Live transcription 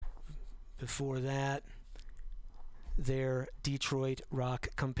Before that, their Detroit rock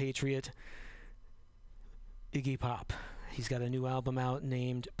compatriot, Iggy Pop. He's got a new album out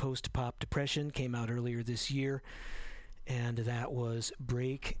named Post-Pop Depression, came out earlier this year, and that was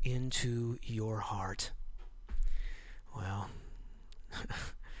Break Into Your Heart. Well,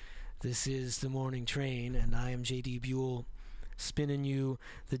 this is The Morning Train, and I am J.D. Buell, spinning you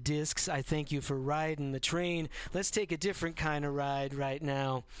the discs. I thank you for riding the train. Let's take a different kind of ride right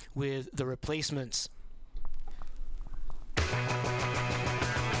now with The Replacements.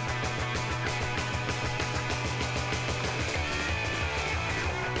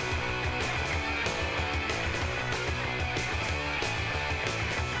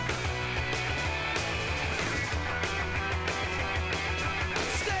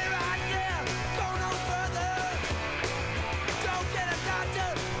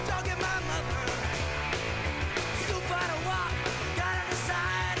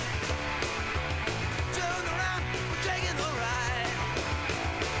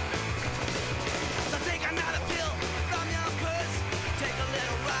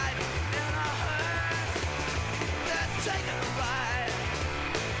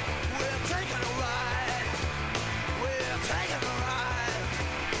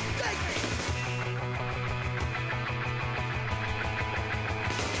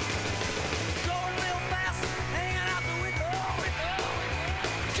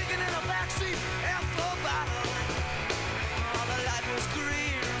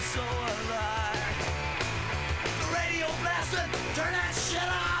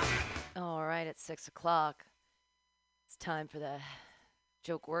 It's 6 o'clock. It's time for the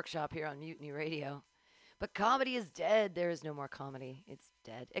Joke Workshop here on Mutiny Radio. But comedy is dead. There is no more comedy. It's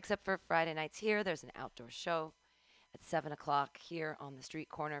dead. Except for Friday nights here. There's an outdoor show at 7 o'clock here on the street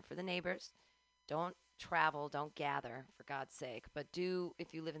corner for the neighbors. Don't travel. Don't gather, for God's sake. But do,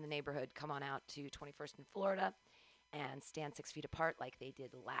 if you live in the neighborhood, come on out to 21st in Florida and stand 6 feet apart like they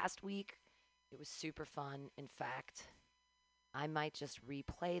did last week. It was super fun. In fact, I might just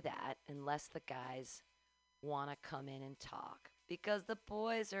replay that unless the guys want to come in and talk because the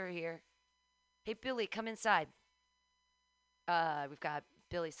boys are here. Hey, Billy, come inside. We've got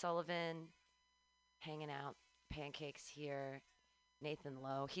Billy Sullivan hanging out, pancakes here. Nathan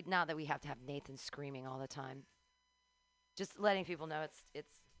Lowe. Not that we have to have Nathan screaming all the time. Just letting people know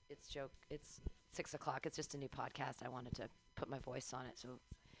it's joke. It's 6 o'clock. It's just a new podcast. I wanted to put my voice on it so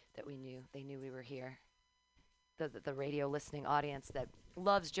that they knew we were here. The radio listening audience that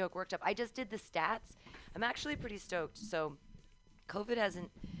loves Joke Workshop. I just did the stats. I'm actually pretty stoked. So COVID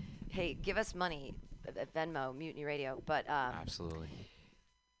hasn't, hey, give us money at Venmo, Mutiny Radio. But absolutely.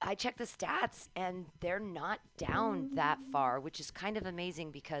 I checked the stats, and they're not down that far, which is kind of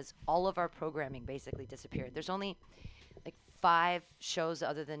amazing because all of our programming basically disappeared. There's only like 5 shows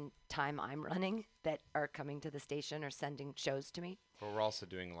other than time I'm running that are coming to the station or sending shows to me. But we're also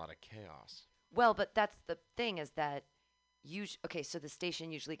doing a lot of chaos. Well, but that's the thing is that okay, so the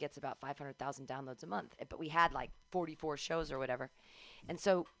station usually gets about 500,000 downloads a month, but we had like 44 shows or whatever. And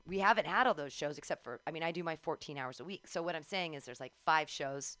so we haven't had all those shows except for, I do my 14 hours a week. So what I'm saying is there's like 5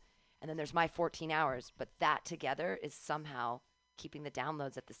 shows and then there's my 14 hours, but that together is somehow keeping the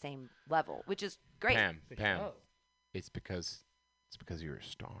downloads at the same level, which is great. Pam, it's because you're a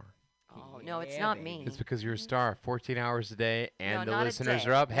star. Oh, no, it's not me. It's because you're a star. 14 hours a day, and no, the listeners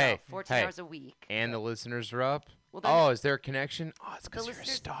are up. No, hey, 14 hours a week. And the listeners are up. Well, is there a connection? Oh, it's because you're a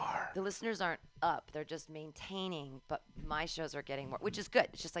star. The listeners aren't up. They're just maintaining, but my shows are getting more, which is good.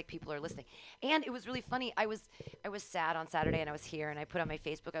 It's just like people are listening. And it was really funny. I was sad on Saturday, and I was here, and I put on my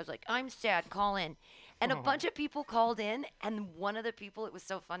Facebook, I was like, I'm sad, call in. And a bunch of people called in, and one of the people, it was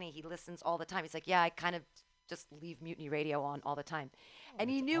so funny, he listens all the time. He's like, yeah, I kind of just leave Mutiny Radio on all the time. And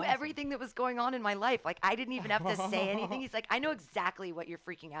he knew everything that was going on in my life. Like, I didn't even have to say anything. He's like, I know exactly what you're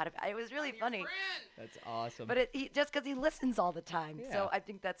freaking out about. It was really funny. That's awesome. But just because he listens all the time. Yeah. So I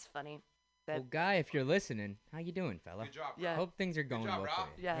think that's funny. Well, Guy, if you're listening, how you doing, fella? Good job, bro. Yeah. Hope things are going well for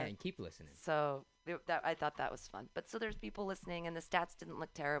you. Yeah. And keep listening. So I thought that was fun. But so there's people listening, and the stats didn't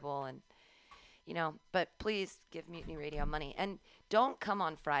look terrible. And, but please give Mutiny Radio money. And don't come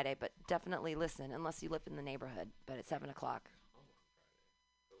on Friday, but definitely listen, unless you live in the neighborhood. But at 7 o'clock.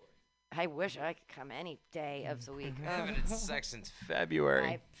 I wish I could come any day of the week. I haven't had sex since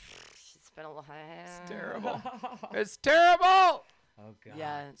February. It's been a long time. It's terrible. It's terrible. Oh, God.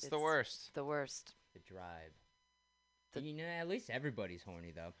 Yeah. It's the worst. The worst. The drive. You know, at least everybody's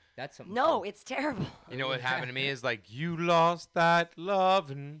horny though. That's something. No, fun. it's terrible. You know what happened to me is like you lost that love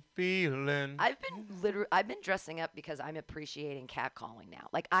and feeling. I've been dressing up because I'm appreciating catcalling now.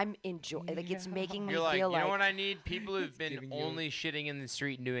 Like I'm enjoying. Like it's making me You're like, feel you like. know what I need? People who've been giving you- only shitting in the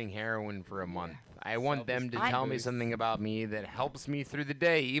street and doing heroin for a month. I want them to Self-esteem tell me boost. something about me that helps me through the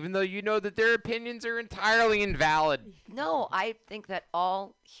day, even though you know that their opinions are entirely invalid. No, I think that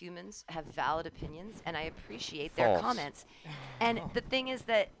all humans have valid opinions, and I appreciate their False. comments. And the thing is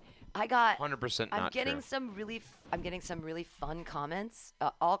that I got 100% I'm not getting true. some really I'm getting some really fun comments,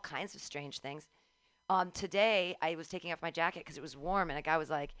 all kinds of strange things. Today I was taking off my jacket because it was warm, and a guy was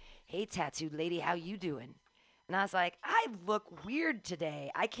like, "Hey, tattooed lady, how you doing?" And I was like, "I look weird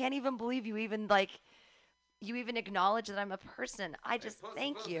today. I can't even believe you even acknowledge that I'm a person. I just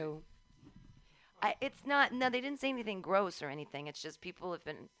thank you." It's not. No, they didn't say anything gross or anything. It's just people have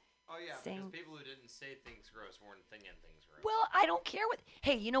been. Oh yeah, saying- because people who didn't say things gross weren't thinking things gross. Well, I don't care what.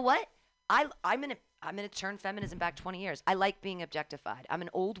 Hey, you know what? I'm gonna turn feminism back 20 years. I like being objectified. I'm an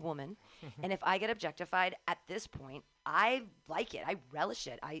old woman, and if I get objectified at this point, I like it. I relish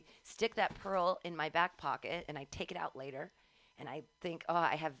it. I stick that pearl in my back pocket, and I take it out later, and I think, oh,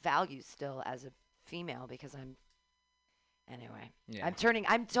 I have value still as a female because I'm. Anyway, Yeah.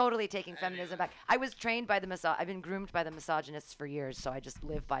 I'm totally taking feminism back. I was trained by I've been groomed by the misogynists for years, so I just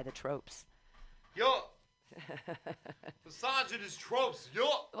live by the tropes. Yo, misogynist tropes. Yo,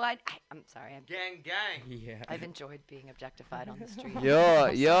 Well, I'm sorry. gang. Yeah. I've enjoyed being objectified on the street.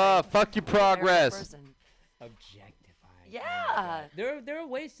 Yeah, fuck your I'm a terrible progress. person. Objectifying. Yeah. There are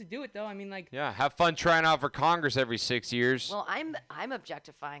ways to do it though. I mean, like. Yeah, have fun trying out for Congress every 6 years. Well, I'm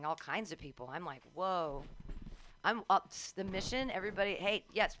objectifying all kinds of people. I'm like, whoa. I'm up the mission. Everybody, hey,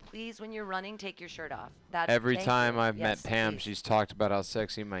 yes, please, when you're running, take your shirt off. Every thank time you. I've Yes, met Pam, please. she's talked about how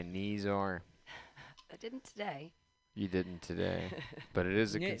sexy my knees are. I didn't today. You didn't today, but it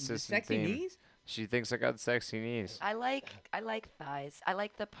is a the consistent sexy theme. knees? She thinks I got sexy knees. I like thighs. I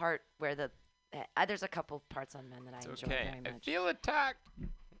like the part where there's a couple parts on men that I enjoy very I much. feel attacked.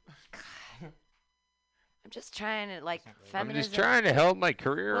 I'm just trying to like I'm feminism. just trying to help my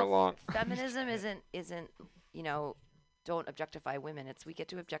career Well, along. Feminism isn't don't objectify women. It's we get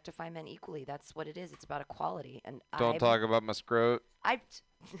to objectify men equally. That's what it is. It's about equality. And Don't talk about my scrot. I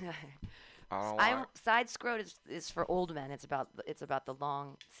I don't I'm want. side scrot is for old men. It's about the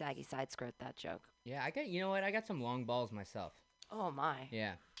long saggy side scrot. That joke. Yeah, you know what? I got some long balls myself. Oh my.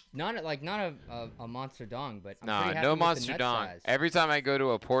 Yeah. Not a monster dong, but I'm Nah, pretty happy no with the monster nut dong. size. Every time I go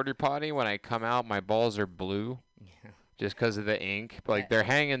to a porta potty, when I come out, my balls are blue Yeah. just because of the ink. Like they're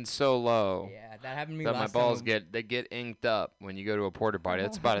hanging so low Yeah, that happened to me that my last balls time. get inked up when you go to a porta potty.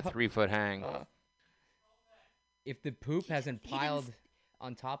 That's about a 3-foot hang. If the poop hasn't he didn't piled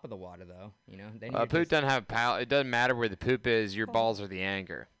on top of the water, though, then Poop you're just, doesn't have pal. It doesn't matter where the poop is. Your balls are the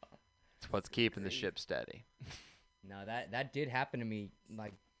anchor. It's what's keeping the ship steady. No, that did happen to me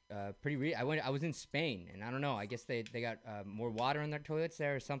like I was in Spain, and I don't know. I guess they got more water in their toilets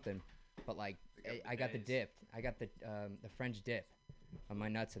there or something. But like I got the dip. I got the French dip on my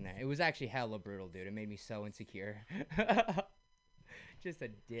nuts in there. It was actually hella brutal, dude. It made me so insecure. Just a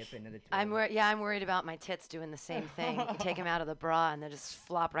dip into the toilet. I'm worried about my tits doing the same thing. You take them out of the bra and they just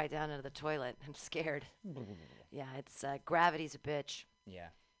flop right down into the toilet. I'm scared. Yeah, it's gravity's a bitch. Yeah.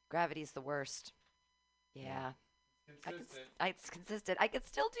 Gravity's the worst. Yeah. It's consistent. I could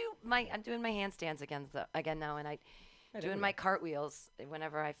still do I'm doing my handstands again now, and doing my cartwheels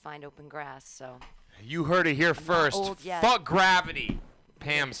whenever I find open grass. So You heard it here not first. old yet. Fuck gravity,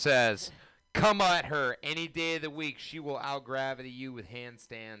 Pam says. Come at her any day of the week. She will out-gravity you with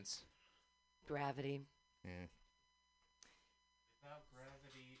handstands. gravity. Yeah. Without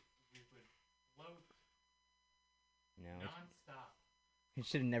gravity, we would float No, non-stop. it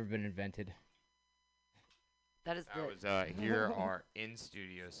should have never been invented. That is That was here are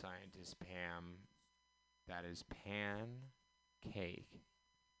in-studio scientist Pam. That is Pancake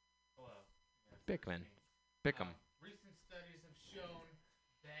Hello. Bickman. Bickham. Recent studies have shown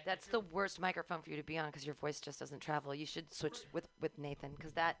that That's the worst microphone for you to be on because your voice just doesn't travel. You should switch with Nathan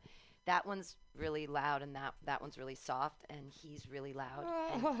because that one's really loud and that one's really soft and he's really loud.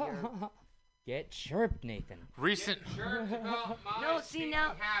 And you're, Get chirped, Nathan. Recent. no, see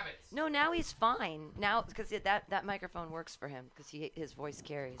now. No, now he's fine. Now because that microphone works for him because his voice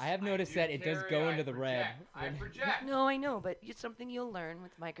carries. I have noticed that it does go into the red. I project. No, I know, but it's something you'll learn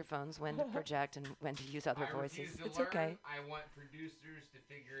with microphones when to project and when to use other voices. It's okay. I want producers to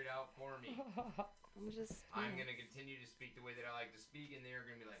figure it out for me. I'm just. I'm gonna continue to speak the way that I like to speak, and they're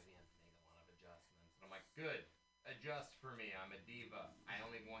gonna be like, "We have to make a lot of adjustments." And I'm like, "Good, adjust for me. I'm a diva. I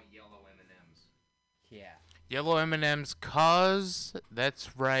only want yellow M&Ms." Yeah. Yellow M&Ms cause,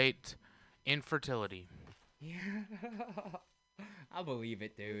 that's right, infertility. Yeah. I'll believe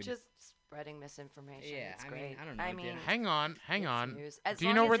it, You're dude. just spreading misinformation. Yeah, It's I great. mean, I don't know, I dude. mean, Hang on. it's news. As Do you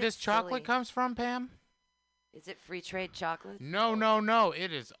long know as where it's this chocolate silly. comes from, Pam? Is it free trade chocolate? No.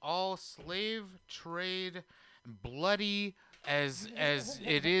 It is all slave trade, bloody as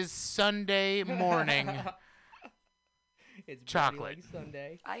it is Sunday morning. It's chocolate. Like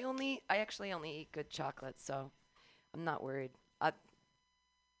Sunday. I actually only eat good chocolate, so I'm not worried.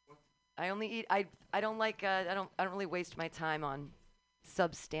 I only eat I don't like I don't really waste my time on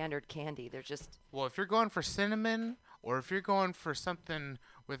substandard candy. They're just Well, if you're going for cinnamon, or if you're going for something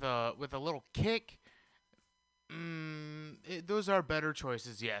with a little kick, those are better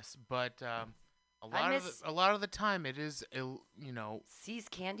choices, yes. But a lot of the time, it is C's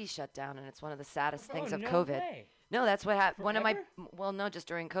Candy shut down, and it's one of the saddest things of no COVID. Way. No, that's what happened. One of my Forever? no, just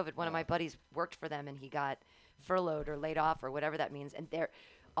during COVID, one of my buddies worked for them, and he got furloughed or laid off or whatever that means. And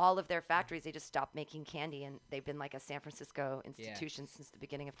all of their factories, they just stopped making candy, and they've been like a San Francisco institution since the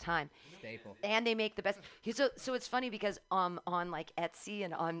beginning of time. Staple. And they make the best. So it's funny because on like Etsy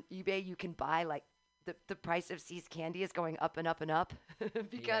and on eBay, you can buy like the price of C's Candy is going up and up and up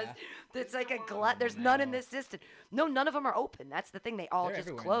because it's like a glut. There's none in this system. No, none of them are open. That's the thing. They all They're just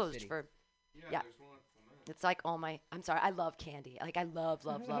everywhere in the closed city. for. There's one at Clement. It's like all my. I'm sorry. I love candy. Like I love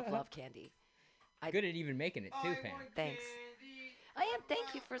candy. Good at even making it too, Pam. Thanks. I am.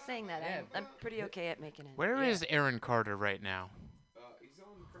 Thank you for saying that. Yeah. I'm pretty okay at making it. Where is Aaron Carter right now? He's on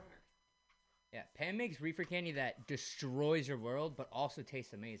crack. Yeah, Pam makes reefer candy that destroys your world, but also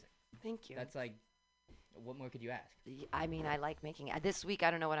tastes amazing. Thank you. That's like, what more could you ask? I mean, I like making it. This week,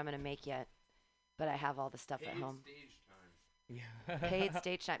 I don't know what I'm gonna make yet, but I have all the stuff at home. Stage time. Yeah. Paid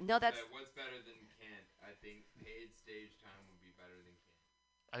stage time. No, that's. What's better than canned? I think paid stage time would be better than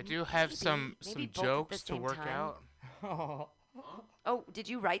canned. I do have some maybe both at the jokes to same work time. out. Oh. Oh, did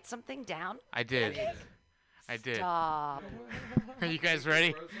you write something down? I did. I did. Stop. Are you guys ready?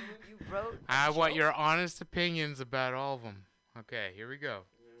 You wrote. I a want joke? your honest opinions about all of them. Okay, here we go.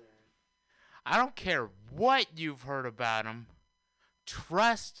 I don't care what you've heard about him.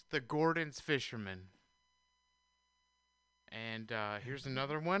 Trust the Gordon's fisherman. And here's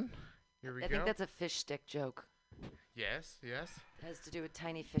another one. Here we I go. think that's a fish stick joke. Yes. It has to do with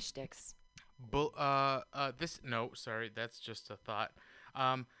tiny fish sticks. That's just a thought.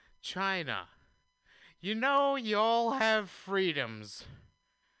 China. You know, you all have freedoms.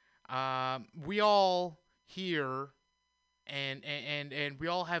 We all here, and we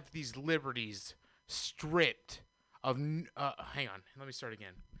all have these liberties stripped of. Hang on, let me start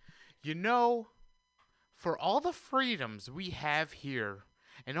again. You know, for all the freedoms we have here,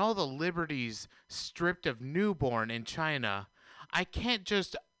 and all the liberties stripped of newborn in China, I can't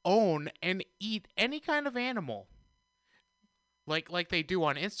just own and eat any kind of animal like they do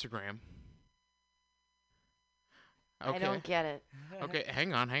on Instagram. Okay. I don't get it. Okay,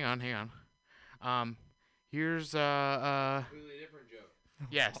 hang on. Here's Completely different joke.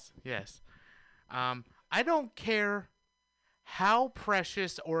 yes. I don't care how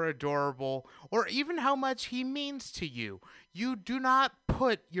precious or adorable or even how much he means to you. You do not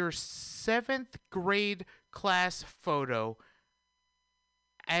put your 7th grade class photo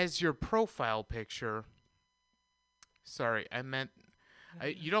as your profile picture. Sorry, I meant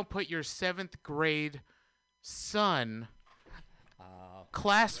you don't put your 7th grade son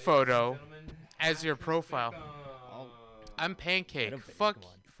class photo as your profile. I'm Pancake. Fuck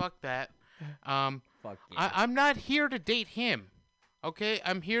that. Fuck yeah. I'm not here to date him. Okay?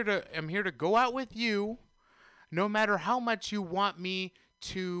 I'm here to go out with you no matter how much you want me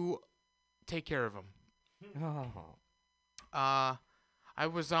to take care of him. Oh. I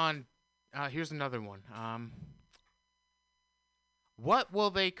was on here's another one. What will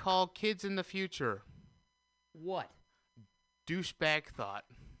they call kids in the future? What? Douchebag thought.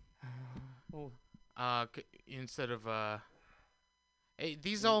 Oh. Instead of hey,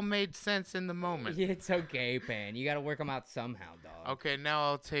 these all made sense in the moment. It's okay, Pan. You gotta work them out somehow, dog. Okay, now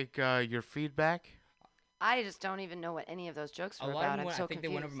I'll take your feedback. I just don't even know what any of those jokes A were lot about. of them, I'm so I think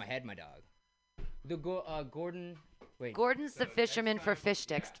confused. they went over my head, my dog. The Gordon. Wait. Gordon's the fisherman for fish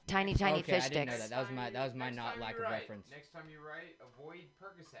sticks. Tiny Okay, fish I didn't know sticks. that. That was my not lack of reference. Next time you write, avoid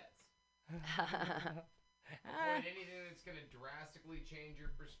Percocets. Ah. Avoid anything that's going to drastically change your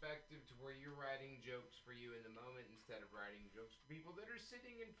perspective to where you're writing jokes for you in the moment instead of writing jokes for people that are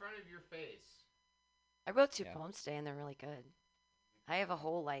sitting in front of your face. I wrote 2 Yeah. poems today, and they're really good. I have a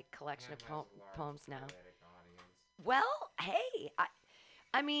whole collection Pam of has a large poems now. poetic audience. Well, hey,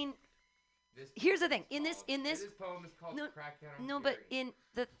 I mean, Here's the thing. In this poem is called no, Crackdown on no, but Fury.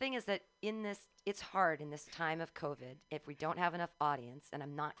 the thing is that in this, it's hard in this time of COVID. If we don't have enough audience, and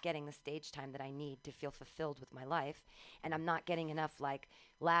I'm not getting the stage time that I need to feel fulfilled with my life, and I'm not getting enough like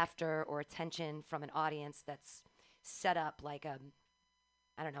laughter or attention from an audience that's set up like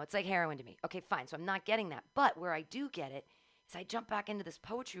I don't know, it's like heroin to me. Okay, fine. So I'm not getting that. But where I do get it is I jump back into this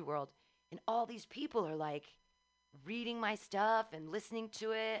poetry world, and all these people are like reading my stuff and listening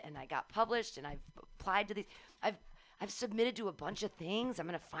to it, and I got published, and I've applied to these. I've submitted to a bunch of things. I'm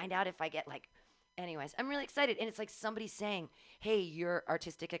gonna find out if I get like. Anyways, I'm really excited, and it's like somebody saying, "Hey, your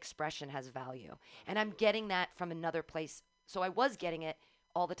artistic expression has value," and I'm getting that from another place. So I was getting it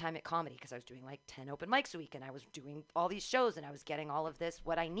all the time at comedy because I was doing like 10 open mics a week, and I was doing all these shows, and I was getting all of this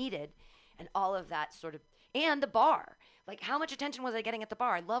what I needed, and all of that sort of, and the bar. Like, how much attention was I getting at the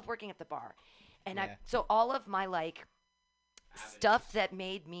bar? I love working at the bar. And so all of my like stuff that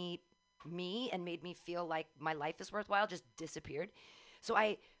made me me and made me feel like my life is worthwhile just disappeared. So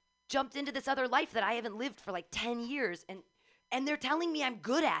I jumped into this other life that I haven't lived for like 10 years, and they're telling me I'm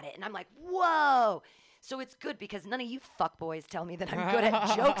good at it, and I'm like, whoa. So it's good because none of you fuckboys tell me that I'm good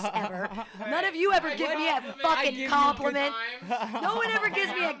at jokes ever. None of you ever give me a fucking compliment. No one ever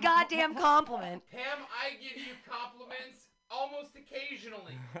gives me a goddamn compliment. Pam, I give you compliments almost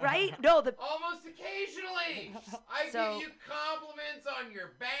occasionally. Right? No, Almost occasionally. I So- give you compliments on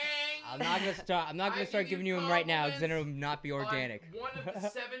your bang. I'm not gonna start giving you them right now because then it'll not be organic. On one of the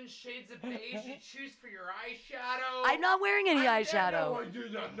 7 shades of beige you choose for your eyeshadow. I'm not wearing any No, eyeshadow. I do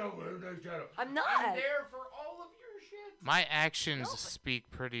not know eyeshadow. I'm not. I'm there for all of your shit. My actions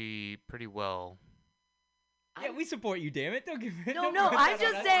speak pretty well. Yeah, we support you, damn it. Don't give me. No, I'm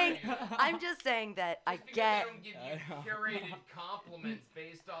just saying. I'm just saying that I Just because get. I don't give you curated compliments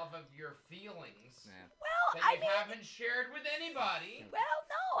based off of your feelings Well, that I you mean, haven't shared with anybody. well,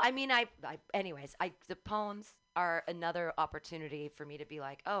 no. I mean, anyways, the poems are another opportunity for me to be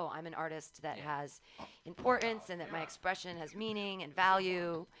like, oh, I'm an artist that has importance and that my expression has meaning and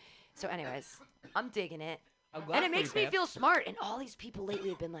value. So, anyways, I'm digging it, I'm glad and it for you, makes me Pam. feel smart. And all these people lately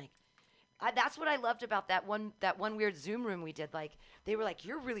have been like. That's what I loved about that one weird Zoom room we did. Like, they were like,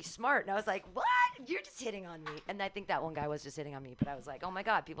 "You're really smart," and I was like, "What? You're just hitting on me." And I think that one guy was just hitting on me, but I was like, "Oh my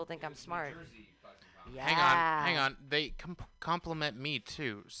god, people think I'm smart." Yeah. Hang on. They compliment me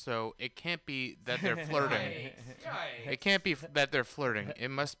too, so it can't be that they're flirting. It can't be that they're flirting. It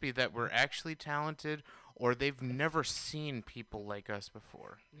must be that we're actually talented, or they've never seen people like us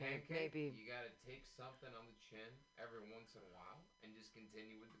before. Maybe. You gotta take something on the chin every once in a while and just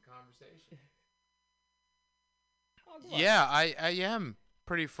continue with the conversation. Yeah, I am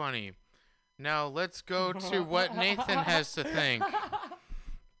pretty funny. Now let's go to what Nathan has to think.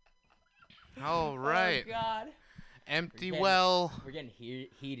 All right. Oh God. Empty We're getting- well. We're getting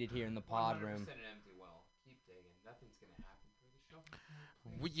heated here in the pod room. 100% an empty well. Keep digging. Nothing's gonna happen for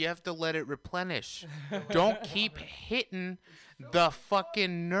the show. You have to let it replenish. Don't keep hitting the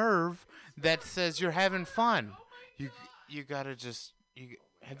fucking nerve that says you're having fun. You gotta just.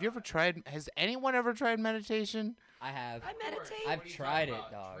 Have you ever tried? Has anyone ever tried meditation? I have. I meditate. I've tried it,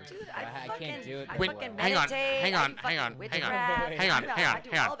 dog. Dude, but I can't do it. I very fucking well. hang on, meditate. hang I on, do hang on, fucking hang on, witchcraft. hang on, I hang on, do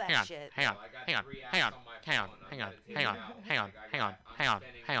hang all on, that hang on, shit. hang on, I got hang on, 3 apps hang on, on my hang on, phone. I'm hang on, meditating hang on, now. hang on, Like, I hang on, got- I'm hang on,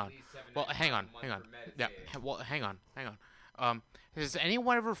 spending hang at on. least 7 Well, nights hang a on, month hang on. for Yeah, meditating. well, hang on. Has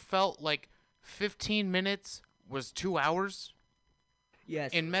anyone ever felt like 15 minutes was 2 hours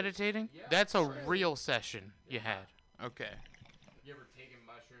Yes. in meditating? Yeah, That's a sure. real session you had. Okay. You ever taken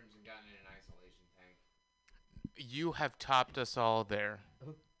mushrooms and gotten in an isolation tank? You have topped us all there.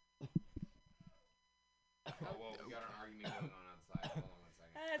 Oh, well, we got an argument going on outside. Hold on one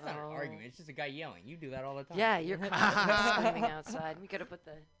second. That's not an Oh. argument. It's just a guy yelling. You do that all the time. Yeah, you're constantly screaming outside. We could have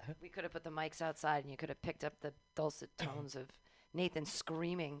put the mics outside, and you could have picked up the dulcet tones of Nathan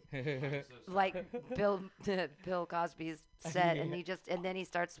screaming like Bill Cosby's set, and then he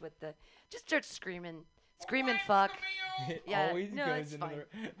starts with starts screaming fuck. Yeah, Always no, goes it's into fine.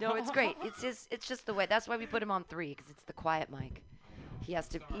 No, it's great. It's just the way. That's why we put him on 3 because it's the quiet mic. He has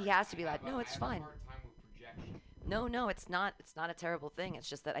to be loud. No, it's fine. I have a hard time with projection. No, it's not. It's not a terrible thing. It's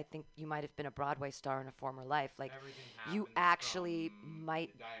just that I think you might have been a Broadway star in a former life. Like Everything you happens actually from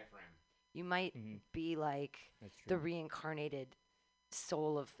might. the diaphragm. You might be like That's the true. reincarnated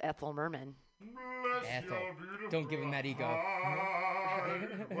soul of Ethel Merman. Ethel. Don't give him that ego.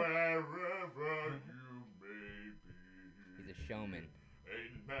 Wherever you may be. He's a showman.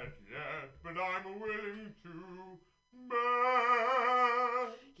 Ain't met yet, but I'm willing to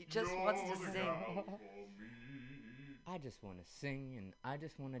bet. He just you're wants to the sing. gal for me. I just want to sing and I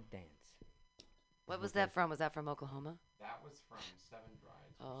just want to dance. What was that from? Was that from Oklahoma? That was from Seven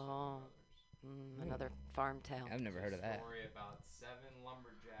Brides. for Oh. Seven Brothers. Another farm tale. I've never heard of that. Story about 7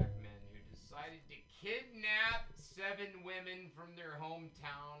 lumberjack men who decided to kidnap 7 women from their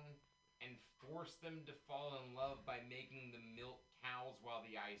hometown and force them to fall in love by making them milk cows while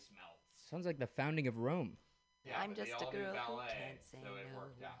the ice melts. Sounds like the founding of Rome. Yeah, I'm but just they a all do girl who ballet, can't say so it no.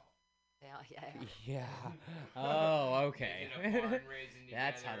 worked out. Yeah. Yeah. Oh, okay. They did a barn raising together.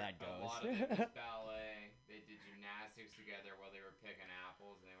 That's how that A goes. lot of it was ballet. They did gymnastics together while they were picking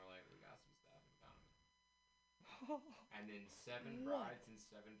apples, and they were like, "We got some stuff in common." And then 7 brides and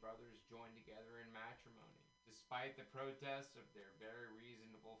 7 brothers joined together in matrimony, despite the protests of their very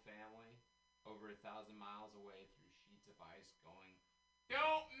reasonable family, over 1,000 miles away through sheets of ice, going,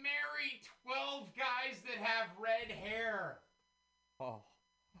 "Don't marry 12 guys that have red hair." Oh.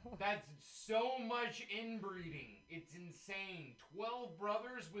 That's so much inbreeding. It's insane. 12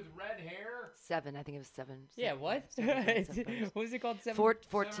 brothers with red hair. 7. I think it was 7. Yeah, what? What was it called? 7? 14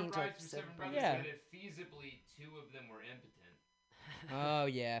 7 to brides for 7 7 brothers. Yeah. But if feasibly 2 of them were impotent, Oh,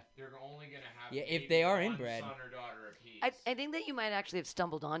 yeah. they're only gonna have Yeah, if maybe they are one inbred. son or daughter apiece. I think that you might actually have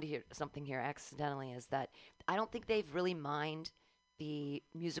stumbled onto something here accidentally. Is that I don't think they've really mined the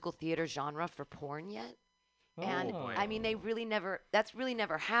musical theater genre for porn yet. And Oh. I mean, they really never. That's really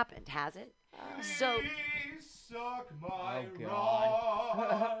never happened, has it? So, Please suck my Oh, God.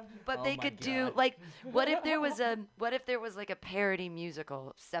 rod. but Oh they my could do God. like, what if there was like a parody musical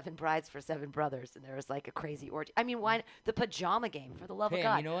of 7 Brides for 7 Brothers, and there was like a crazy orgy? I mean, why the Pajama Game? For the love of Pam,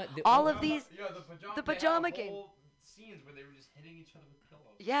 God, you know what? all of these. Yeah, the they had pajama game. whole scenes where they were just hitting each other with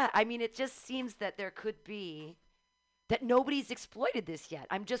pillows. Yeah, I mean, it just seems that there could be that nobody's exploited this yet.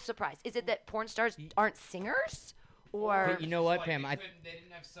 I'm just surprised. Is it that porn stars aren't singers, or But you know what, Like, Pam? they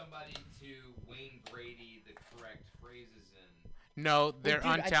didn't have somebody to Wayne Brady the correct phrases in. No, they're dude,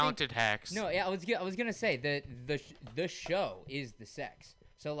 I think- untalented hacks. No, yeah, I was gonna say the show is the sex.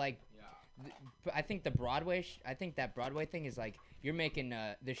 So like, Yeah. I think the Broadway. I think that Broadway thing is like you're making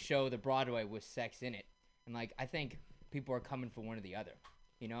the show the Broadway with sex in it, and like I think people are coming for one or the I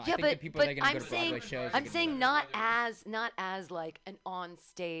yeah, think the but people that are gonna I'm go to Broadway saying shows. I'm saying not as like an on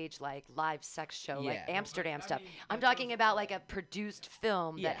stage like live sex show like Yeah. Amsterdam I stuff. mean, I'm but talking those about old- like a produced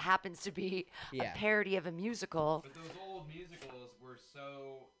film Yeah. that happens to be Yeah. a parody of a musical. But those old musicals were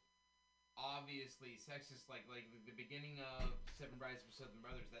so obviously sexist. Like the beginning of 7 Brides for 7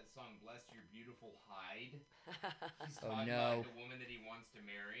 Brothers, that song "Bless Your Beautiful Hide." He's Oh, talking no. about the woman that he wants to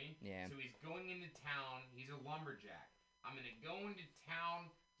marry. Yeah. So he's going into town. He's a lumberjack. I'm gonna go into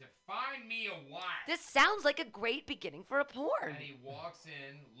town to find me a wife. This sounds like a great beginning for a porn. And he walks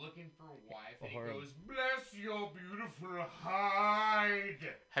in looking for a wife, and he Or- goes, "Bless your beautiful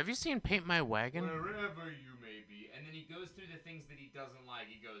hide, Have you seen Paint My Wagon? wherever you may be." And then he goes through the things that he doesn't like.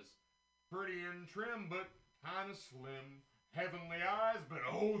 He goes, "Pretty and trim, but kind of slim. Heavenly eyes, but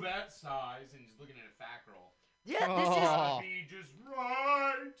oh, that size." And he's looking at a fat girl. Yeah, Oh. this is Gotta be just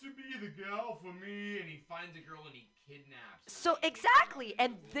right to be the gal for me. And he finds a girl and he kidnaps her. so exactly.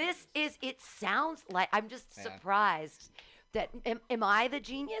 And this is it sounds like I'm just Yeah. surprised that am I the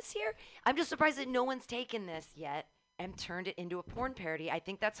genius here? I'm just surprised that no one's taken this yet and turned it into a porn parody. I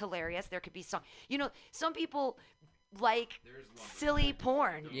think that's hilarious. There could be some some people like There's lumberjack. silly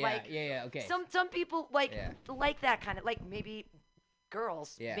porn. Yeah, Like yeah, okay. some people like Yeah. that kind of like maybe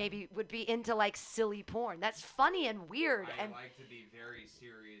girls Yeah. maybe would be into like silly porn. That's funny and weird I and like to be very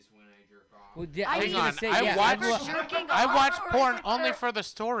serious when I jerk off. Well, I I was mean, gonna on, say, I yeah, watch- for jerking I off, watch or is porn it only for- for the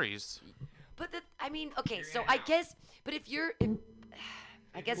stories. But I mean, okay, You're so in and I out. guess, but if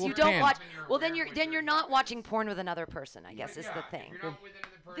I guess Well, you don't Pam- watch. Then you're Well, then aware you're of then what you're you're not doing. watching porn with another person. I guess is Yeah, the if thing. you're not with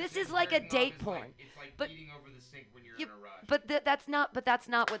another This person, is like a jerking off date is porn. Like, it's like But- eating over the sink when you're Yeah, in a rush. But that's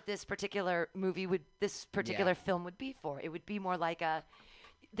not what this particular movie would. This particular film would be for. It would be more like a.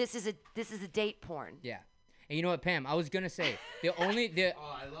 This is a date porn. Yeah. And you know what, Pam? I was gonna say the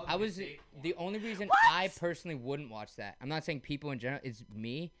I love I the was date porn. the only reason What? I personally wouldn't watch that. I'm not saying people in general. It's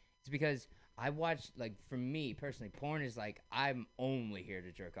me. It's because I watch, like, for me personally, porn is like I'm only here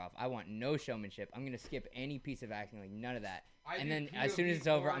to jerk off. I want no showmanship. I'm gonna skip any piece of acting, like none of that. I And do then as soon as it's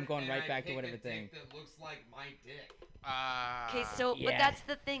POV over, I'm porn, going and right I back to pick whatever a thing. dick that looks like my dick. Okay, so but Yeah. that's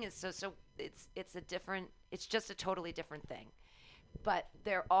the thing is so it's a different. It's just a totally different thing. But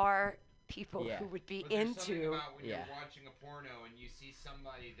there are people Yeah. who would be But there's something into. about when Yeah. you're watching a porno and you see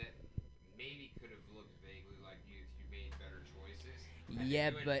somebody that maybe could have looked vaguely like you if you made better choices. And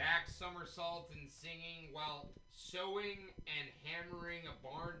Yeah, doing but- back somersaults and singing while sewing and hammering a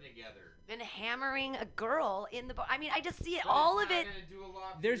barn together. Been hammering a girl in the bar. I mean, I just see it, But all it's of not it. gonna do a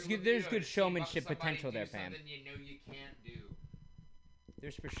lot for There's your good- there's libido good to see showmanship somebody potential do there, Pam. something you know you can't do.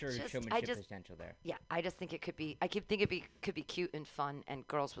 There's for sure Just- showmanship I just- potential there. Yeah, I just think it could be. I could think could be cute and fun, and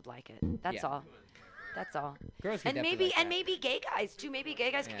girls would like it. That's Yeah. all. That's all. Girls could And definitely like that. maybe gay guys too. Maybe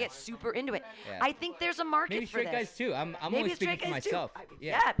gay guys could Yeah. get super into it. Yeah. I think there's a market Maybe for straight this. guys too. I'm Maybe only speaking straight for guys too. myself.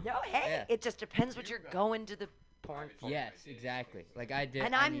 Yeah. No. Hey, Yeah. it just depends what you're going to the porn for. Yes, exactly. Like I did.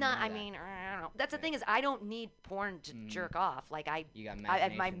 And I I'm need not. none I of that. mean, I don't know. That's the thing is, I don't need porn to jerk off. Like You got I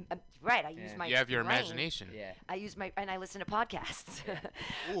have my imagination. right. I use Yeah. my. You have your brain. imagination. Yeah. I use my and I listen to podcasts.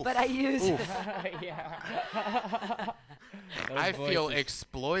 Oof. But I use. yeah. Those I feel voices.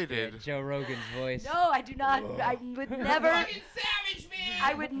 exploited. Yeah, Joe Rogan's voice. No, I do not. I would never. savage, man!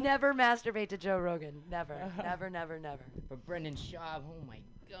 I would never masturbate to Joe Rogan. Never. Never. Never. Never. But Brendan Schaub, oh my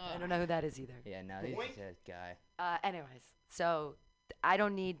god. I don't know who that is either. Yeah, no, he's just a guy. Anyways, so I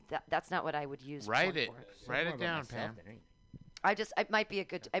don't need that. That's not what I would use. Write porn it. for. Write More it about down, myself Pam. than anything.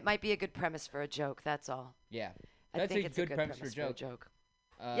 It might be a good premise for a joke. That's all. Yeah. I That's think a it's good a good premise premise for a for a joke. joke.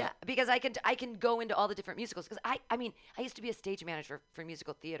 Uh, Yeah, because I can go into all the different musicals. Because I mean, I used to be a stage manager for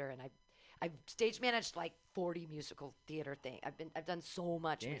musical theater, and I've stage managed like 40 musical theater things. I've done so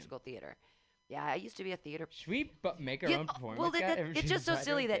much Damn. musical theater. Yeah, I used to be a theater. Should we make our Yeah, own performance? well, guy? Ever it's should just so buy their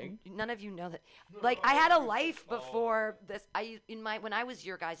silly that thing? none of you know that. Like, I had a life before this. When I was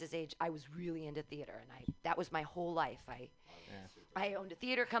your guys' age, I was really into theater, and that was my whole life. I owned a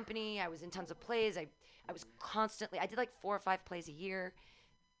theater company. I was in tons of plays. I was constantly. I did like 4 or 5 plays a year.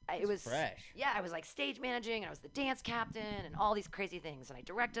 It was fresh. Yeah, I was like stage managing, and I was the dance captain, and all these crazy things, and I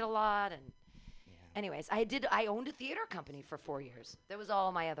directed a lot. And anyways, I owned a theater company for 4 years. That was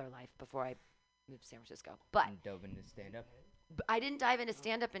all my other life before I moved to San Francisco. But And dove into stand up. I didn't dive into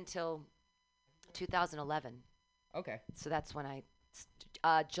stand up until 2011. Okay. So that's when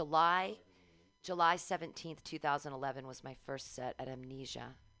July 17th, 2011 was my first set at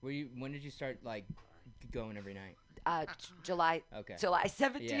Amnesia. When did you start like going every night? July Okay. July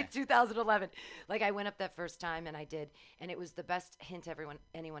 17th, Yeah. 2011. Like, I went up that first time, and I did, and it was the best hint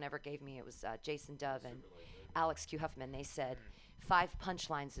anyone ever gave me. It was Jason Dove and Alex Q. Huffman. They said 5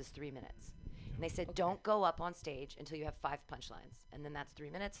 punchlines is 3 minutes. And they said, don't go up on stage until you have 5 punchlines, and then that's 3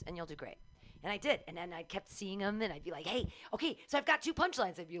 minutes, and you'll do great. And I did, and then I kept seeing them, and I'd be like, hey, okay, so I've got 2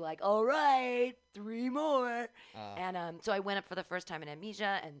 punchlines. I'd be like, all right, 3 more. And so I went up for the first time in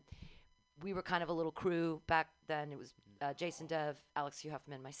Amnesia, and we were kind of a little crew back then. It was Jason Dove, Alex Q.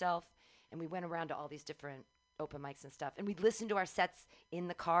 Huffman, myself, and we went around to all these different open mics and stuff, and we'd listen to our sets in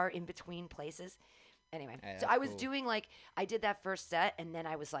the car in between places. Anyway, Hey, so that's I was cool. doing like, I did that first set, and then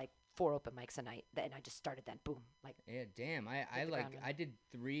I was like 4 open mics a night, and I just started then, boom, like, Yeah, damn. I the like ground I did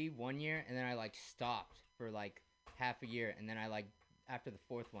 3 1 year, and then I like stopped for like half a year, and then I like after the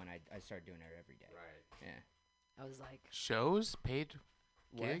 4th one, I started doing it every day. Right. Yeah. I was like, Shows? Paid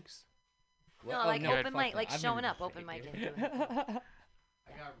What? gigs? no, Oh, like no, open fuck mic, no. like I've showing never up, open done mic it. and doing it.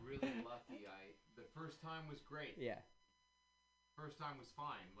 I got really lucky. The first time was great. Yeah. First time was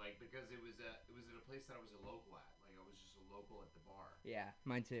fine, like because it was at a place that I was a local at. Like I was just a local at the bar. Yeah,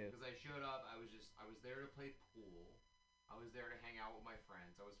 mine too. Because I showed up, I was there to play pool. I was there to hang out with my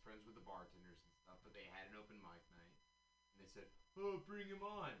friends. I was friends with the bartenders and stuff, but they had an open mic night. And they said, "Oh, bring him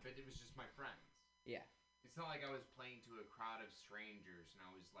on." But it was just my friends. Yeah. It's not like I was playing to a crowd of strangers and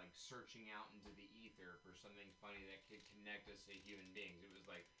I was like searching out into the ether for something funny that could connect us to human beings. It was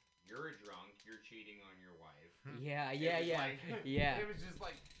like, you're a drunk, you're cheating on your wife. Yeah, It yeah, was yeah. like- Yeah. It was just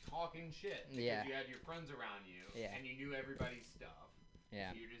like talking shit. Because Yeah. you had your friends around you Yeah. and you knew everybody's stuff. Yeah.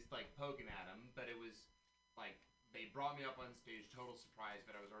 So you're just like poking at them. But it was like, they brought me up on stage, total surprise,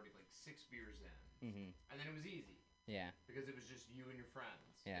 but I was already like 6 beers in. Mhm. And then it was easy. Yeah. Because it was just you and your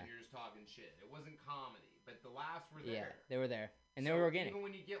friends. Yeah. And you're just talking shit. It wasn't comedy, but the laughs were Yeah. there. They were there, and they So were organic. Even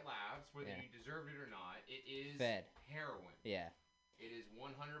when you get laughs, whether Yeah. you deserved it or not, it is Fed. heroin. Yeah. It is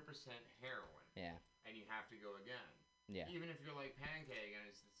 100% heroin. Yeah. And you have to go again. Yeah. Even if you're like pancake and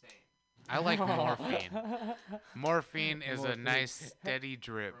it's the same. I like morphine. Morphine is a Morphine. nice steady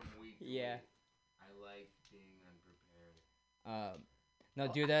drip. From week to Yeah. week. I like being unprepared. No,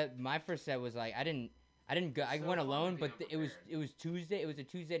 dude, that my first set was like I didn't go. I So went fun alone, being but it unprepared. was Tuesday. It was a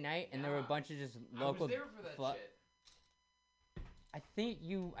Tuesday night, and there were a Yeah. bunch of just I local. was there for that flu- shit. I think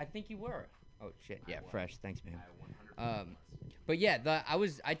you were. Oh shit! Yeah, was. fresh. Thanks, man. I 100% Um, was. But yeah,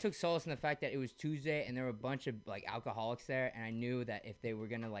 I took solace in the fact that it was Tuesday, and there were a bunch of like alcoholics there, and I knew that if they were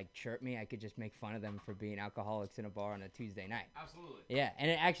gonna like chirp me, I could just make fun of them for being alcoholics in a bar on a Tuesday night. Absolutely. Yeah, and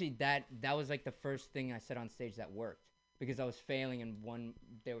it actually that was like the first thing I said on stage that worked because I was failing, and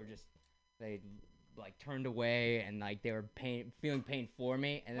they like turned away and like they were feeling pain for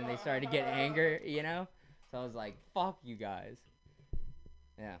me, and then they started to get anger, you know. So I was like, "Fuck you guys."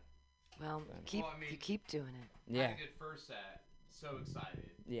 Yeah, Well, Well, I you mean, keep doing it. I yeah, had a good first set. so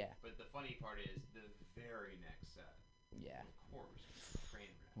excited. Yeah. But the funny part is the very next set. Yeah. Of course, train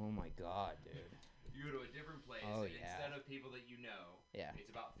wreck. Oh my God, dude. You go to a different place, Oh, and yeah. instead of people that you know, Yeah.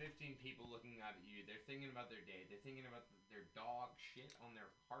 it's about 15 people looking out at you. They're thinking about their day. They're thinking about their dog shit on their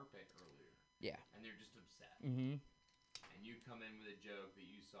carpet earlier. Yeah. And they're just upset. Mm-hmm. And you come in with a joke that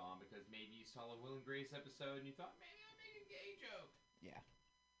you saw because maybe you saw a Will and Grace episode and you thought, maybe I'll make a gay joke. Yeah.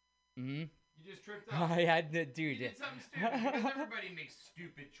 Mm-hmm. You just tripped up. I had the dude. You did something stupid. Because everybody makes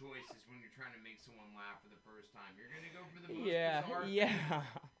stupid choices when you're trying to make someone laugh for the first time. You're going to go for the most bizarre thing. Yeah.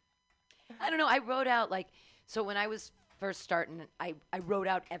 I don't know. I wrote out so when I was first starting, I wrote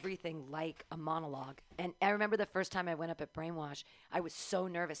out everything like a monologue. And I remember the first time I went up at Brainwash, I was so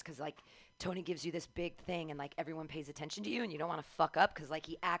nervous because Tony gives you this big thing and everyone pays attention to you and you don't want to fuck up because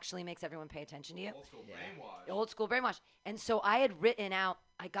he actually makes everyone pay attention to you. Old school brainwash. Old school Brainwash. And so I had written out,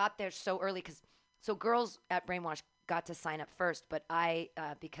 I got there so early so girls at Brainwash got to sign up first, but I,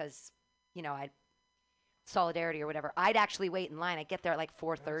 because, I solidarity or whatever, I'd actually wait in line. I'd get there at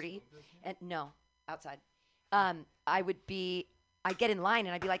 4:30 and no, outside. I'd get in line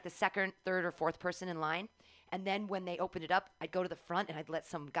and I'd be the second, third, or fourth person in line. And then when they opened it up, I'd go to the front and I'd let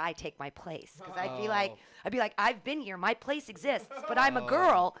some guy take my place. Because I'd be like, I've been here. My place exists, but I'm a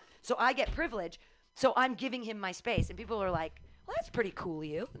girl, so I get privilege. So I'm giving him my space. And people are like, well, that's pretty cool of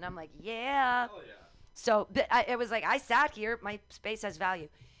you. And I'm like, yeah. Hell yeah. So it was I sat here. My space has value.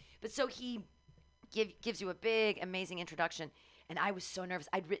 But so he gives you a big, amazing introduction. And I was so nervous.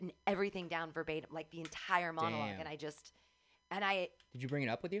 I'd written everything down verbatim, the entire monologue. Damn. And I Did you bring it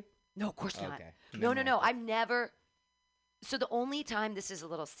up with you? No, of course not. Okay. No. I've never. So the only time, this is a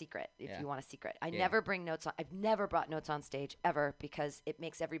little secret, if you want a secret. I never bring notes on. I've never brought notes on stage ever because it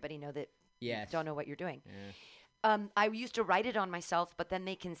makes everybody know that you don't know what you're doing. Yeah. I used to write it on myself, but then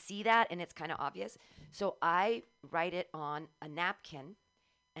they can see that and it's kind of obvious. So I write it on a napkin,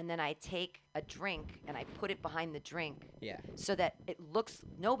 and then I take a drink and I put it behind the drink. Yeah. So that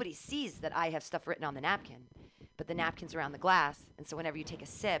nobody sees that I have stuff written on the napkin, but the napkin's around the glass, and so whenever you take a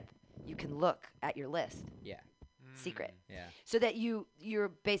sip, you can look at your list. Yeah. Secret. Yeah. So that you're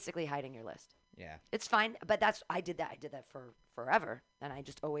basically hiding your list. Yeah. It's fine, but I did that for forever, and I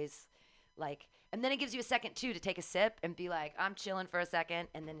just always and then it gives you a second too to take a sip and be like, I'm chilling for a second,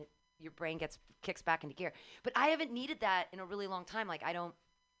 and then your brain kicks back into gear. But I haven't needed that in a really long time. I don't.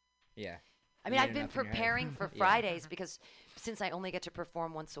 Yeah. I mean, I've been preparing for Fridays because since I only get to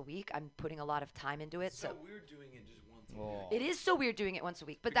perform once a week, I'm putting a lot of time into it. So weird doing it just once a Oh. it is so weird doing it once a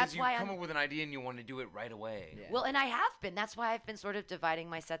week, but because that's you why come I'm. up with an idea and you want to do it right away. Yeah. Well, and I have been. That's why I've been sort of dividing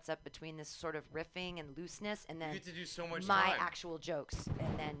my sets up between this sort of riffing and looseness, and You then get to do so much my time. actual jokes,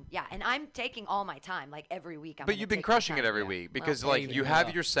 and then and I'm taking all my time, every week. But you've been crushing it every Yeah. week because Well, you yeah.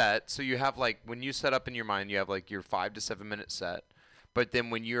 have your set, so you have when you set up in your mind, you have your 5 to 7 minute set. But then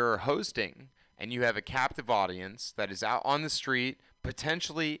when you're hosting and you have a captive audience that is out on the street,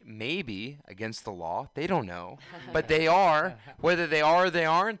 potentially, maybe against the law, they don't know, but they are. Whether they are or they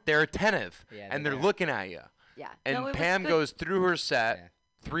aren't, they're attentive Yeah, and they're they're there. looking at you. Yeah. And No, it was Pam good. goes through her set. Yeah.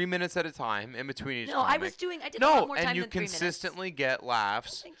 3 minutes at a time in between each No, comic. I did a lot more time and you than 3 minutes. consistently get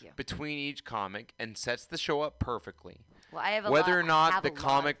laughs Thank you. between each comic and sets the show up perfectly. Well, I have Whether or I not have the a lot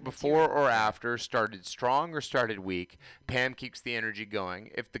comic of before material. or after started strong or started weak, Pam keeps the energy going.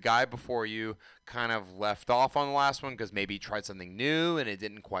 If the guy before you kind of left off on the last one because maybe he tried something new and it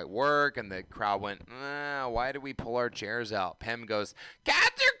didn't quite work and the crowd went, why did we pull our chairs out? Pam goes,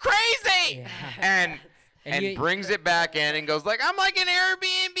 cats are crazy! Yeah. And And you- brings it back in and goes I'm like an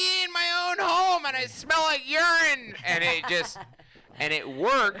Airbnb in my own home and I smell like urine. And it just... And it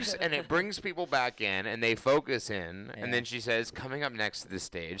works, and it brings people back in, and they focus in. Yeah. And then she says, coming up next to the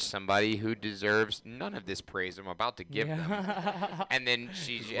stage, somebody who deserves none of this praise I'm about to give them. And then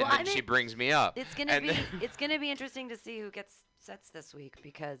she brings me up. It's gonna And be then- it's gonna be interesting to see who gets sets this week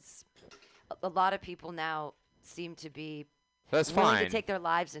because a lot of people now seem to be That's willing fine. to take their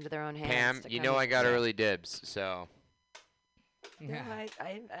lives into their own hands. Pam, to you kind know of- I got early dibs, so. No,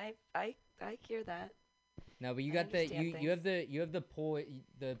 I hear that. No, but you I got the understand you have the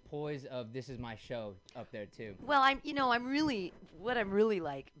poise of this is my show up there too. Well, I'm really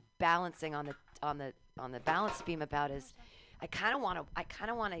balancing on the balance beam about is I kind of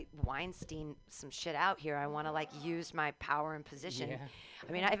want to Weinstein some shit out here. I want to use my power and position. Yeah.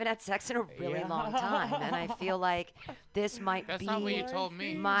 I mean, I haven't had sex in a really Yeah. long time, and I feel like this might That's be not what you told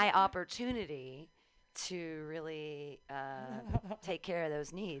me. my opportunity to really take care of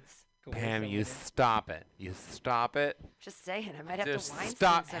those needs. Pam, you stop it. You stop it. Just saying, I might have Just to Weinstein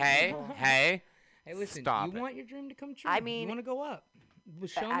stop. some Hey, people. hey. Hey, listen, Stop you it. want your dream to come true? I mean, you want to go up. Well,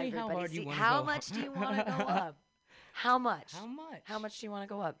 show me how Everybody hard see- you want to go How up. much do you want to go up? How much? How much? How much do you want to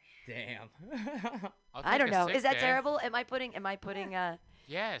go up? Damn. I'll I take don't a know. sick Is that day. terrible? Am I putting?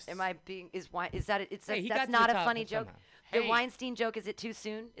 Yes. Am I being? Is wine? Is that? It's Hey, he that's got to not the a top funny joke. somehow. The Hey. Weinstein joke. Is it too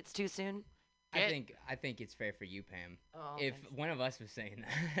soon? It's too soon. I think it's fair for you, Pam. Oh, If thanks. one of us was saying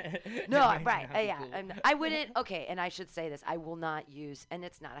that. No, that might right. not be Yeah. cool. I wouldn't. Okay, and I should say this. I will not use, and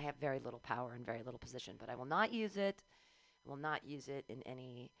it's not. I have very little power and very little position, but I will not use it. I will not use it in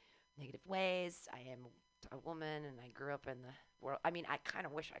any negative ways. I am a woman, and I grew up in the world. I mean, I kind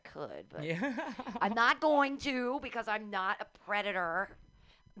of wish I could, but Yeah. I'm not going to because I'm not a predator.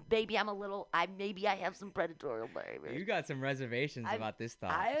 Maybe I'm a little. Maybe I have some predatorial behavior. You got some reservations I'm- about this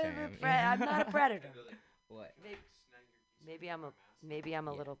thought. I am Pam. I'm not a predator. What? Maybe I'm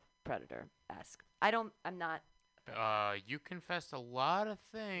a little predator-esque. I'm not. You confessed a lot of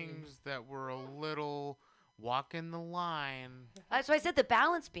things that were a little walking the line. That's why I said the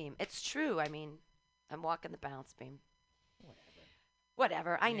balance beam. It's true. I mean, I'm walking the balance beam.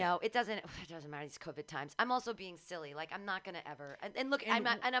 Whatever. I know it doesn't matter these COVID times. I'm also being silly. Like I'm not gonna ever. And look, I'm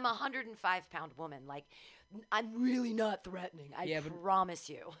a 105-pound woman. Like I'm really not threatening. I promise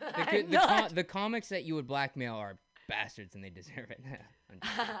you. I'm not. The comics that you would blackmail are bastards and they deserve it. I'm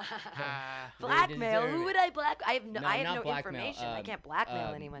just kidding. Blackmail? deserve Who it. would I black? I have no not information. blackmail, I can't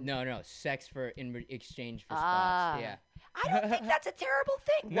blackmail anyone. No, sex for exchange for spots. Yeah. I don't think that's a terrible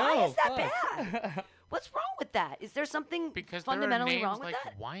thing. Why No, is that fuck. bad? What's wrong with that? Is there something Because fundamentally there are names wrong with like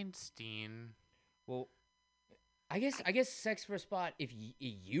that? Weinstein. Well, I guess sex for a spot if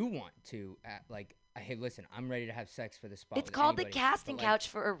you want to hey, listen, I'm ready to have sex for the spot. It's with called the anybody, casting but, like, couch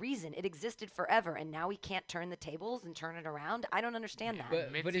for a reason. It existed forever, and now we can't turn the tables and turn it around. I don't understand that. But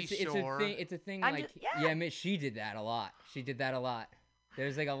Mitzi it's a Shore. thing. It's a thing. I'm Like just- yeah. She did that a lot. She did that a lot.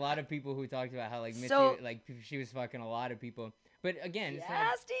 There's like a lot of people who talked about how like Mitzi, So- like she was fucking a lot of people. But again, it's not,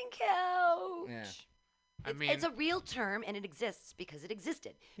 Casting couch. Yeah. It's a real term, and it exists because it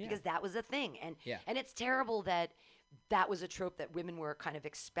existed. Yeah. Because that was a thing, and Yeah. and it's terrible that that was a trope that women were kind of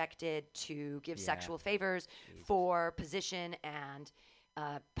expected to give Yeah. sexual favors for position and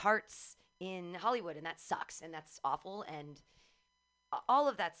parts in Hollywood, and that sucks, and that's awful, and all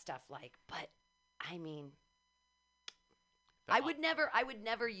of that stuff. Like, but I mean. I would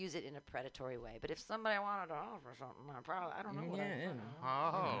never use it in a predatory way. But if somebody wanted to offer something, I don't know. What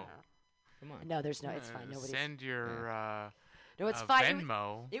Oh. Come on. No, there's no. It's fine. Nobody's. Send your No, it's fine.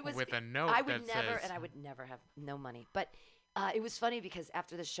 Venmo It was with a note I would that never, says, and I would never have no money. But it was funny because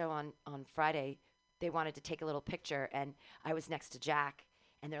after the show on Friday, they wanted to take a little picture, and I was next to Jack,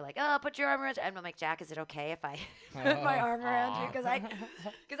 and they're like, "Oh, put your arm around." And I'm like, "Jack, is it okay if I put my arm around you? Because I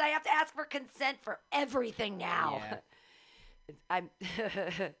have to ask for consent for everything now." Yeah.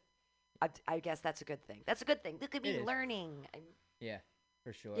 I guess that's a good thing. That's a good thing. Look at It me is. learning. Yeah,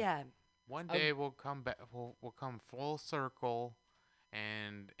 for sure. Yeah. one day we'll come back. We'll come full circle,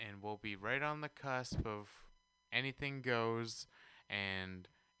 and we'll be right on the cusp of anything goes, and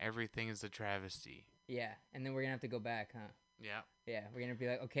everything is a travesty. Yeah, and then we're gonna have to go back, huh? Yeah. Yeah, we're gonna be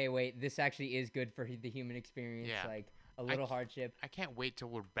like, okay, wait, this actually is good for the human experience. Yeah. Like a little hardship. I can't wait till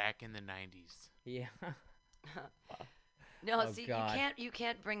we're back in the 90s. Yeah. No, Oh, see, God. you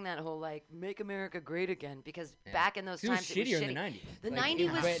can't bring that whole like make America great again because Yeah. back in those It was times it was shittier shitty. in the 90s. The Like,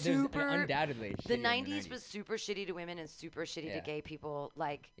 90s was there's super. undoubtedly The shittier in 90s was super shitty to women and super shitty Yeah. to gay people.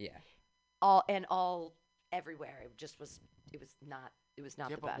 Like Yeah. all everywhere. It just was. It was not. It was not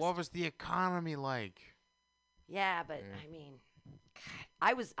Yeah, the but best. what was the economy like? Yeah, but Yeah. I mean,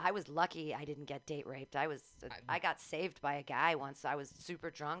 I was lucky I didn't get date raped. I got saved by a guy once. I was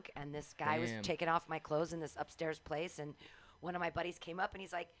super drunk, and this guy was Damn. taking off my clothes in this upstairs place, and one of my buddies came up and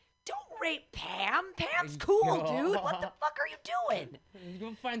he's like, "Don't rape Pam. Pam's cool, dude. What the fuck are you doing?" You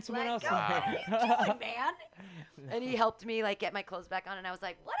go find someone Like, else. "What are you doing, man?" And he helped me like get my clothes back on, and I was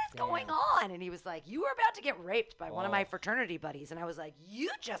like, "What is going on?" And he was like, "You were about to get raped by one of my Oh. fraternity buddies," and I was like,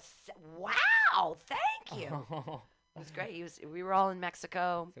 wow, thank you." It was great. We were all in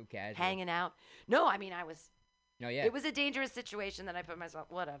Mexico, So casual. hanging out. No, I mean, No, yeah. it was a dangerous situation that I put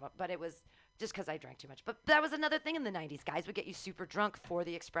myself, whatever, but it was just because I drank too much. But that was another thing in the 90s. Guys would get you super drunk for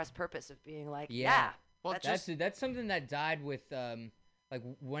the express purpose of being like, Yeah. Well, That's something that died with like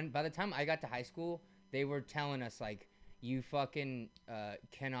when by the time I got to high school, they were telling us like you fucking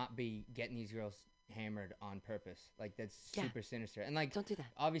cannot be getting these girls hammered on purpose. Like that's Yeah. super sinister. And like don't do that.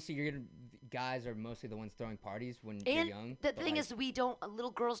 obviously guys are mostly the ones throwing parties when they're And young. the but, thing like, is,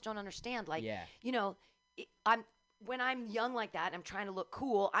 little girls don't understand. Like, Yeah. you know, when I'm young like that and I'm trying to look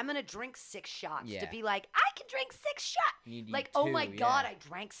cool, I'm going to drink 6 shots to Yeah. be like, I can drink 6 shots. you need to Like, eat oh my two, God, yeah. I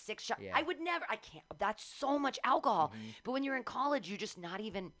drank 6 shots. Yeah. I can't. That's so much alcohol. Mhm. But when you're in college, you're just not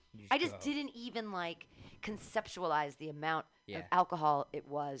even, You I just go. didn't even like conceptualize the amount Yeah. of alcohol it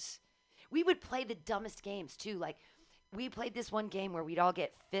was. We would play the dumbest games too. Like we played this one game where we'd all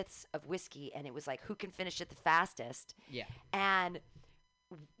get fifths of whiskey, and it was like who can finish it the fastest. Yeah. And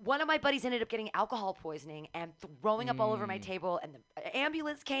one of my buddies ended up getting alcohol poisoning and throwing up all over my table, and the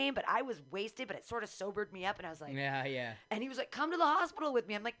ambulance came, but I was wasted, but it sort of sobered me up, and I was like, Yeah. and he was like, come to the hospital with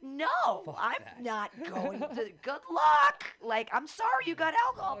me. I'm like, no, I'm that. not going to. Good luck. Like, I'm sorry you got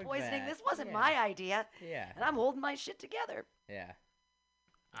alcohol Fuck poisoning. that. This wasn't Yeah. my idea. Yeah. And I'm holding my shit together. Yeah.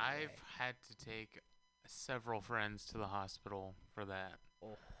 I've had to take several friends to the hospital for that.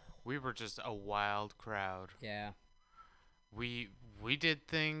 Oh. We were just a wild crowd. Yeah. We did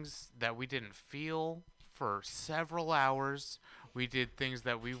things that we didn't feel for several hours. We did things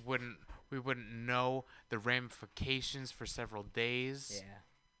that we wouldn't know the ramifications for several days.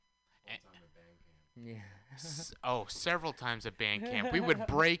 Yeah. Yeah. Several times at band camp. We would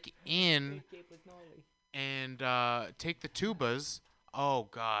break in and take the tubas. Oh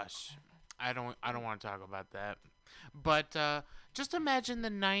gosh, I don't want to talk about that. But just imagine the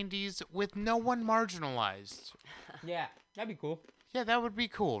 '90s with no one marginalized. Yeah. That'd be cool. Yeah, that would be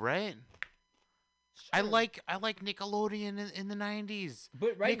cool, right? I like Nickelodeon in the '90s.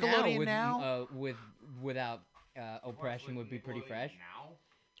 But right Nickelodeon now, without oppression would be pretty fresh.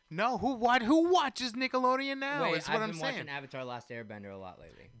 No, who watches Nickelodeon now? Wait, is what I've I'm been saying. watching Avatar: Last Airbender a lot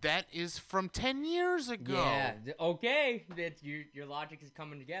lately. That is from 10 years ago. Yeah. Okay. That your logic is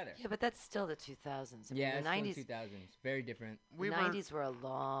coming together. Yeah, but that's still the 2000s. I Yeah. mean, It's the 90s. 2000s. Very different. The 90s were a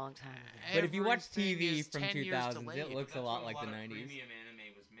long time ago. But if you watch Everything TV is from 10 years 2000s, delayed. it looks a That's lot when like the a lot of 90s. premium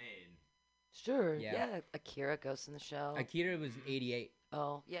anime was made. Sure. Yeah. Yeah. Akira, Ghost in the Shell. Akira was 88.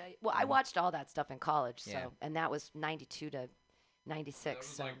 Oh, yeah. Well, I watched all that stuff in college, so Yeah. and that was 92 to That 96. was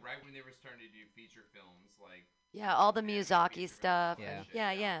So like right when they were starting to do feature films, like yeah, all the Miyazaki feature stuff. films Yeah.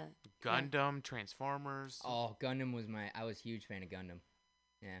 and shit. Yeah. Gundam, Transformers. Oh, Gundam was I was a huge fan of Gundam.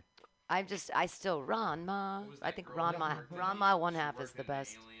 Yeah. I still Ranma. What was I that think girl that Ranma worked in Ranma one she half is worked the in an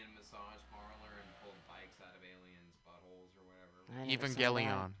best. alien massage parlor and pulled bikes out of aliens' buttholes or whatever. I never saw that.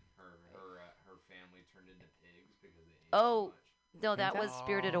 Evangelion. Her family turned into pigs because they ate Oh, too much. no, that was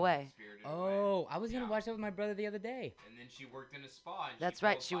Spirited Oh. Away. Spirited Away. Oh, I was gonna Yeah. watch that with my brother the other day. And then she worked in a spa. And That's she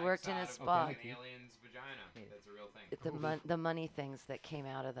right, pulled she bikes worked in a out of spa. An alien's vagina. That's a real thing. The money things that came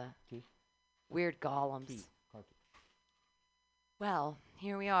out of the weird golems. Well,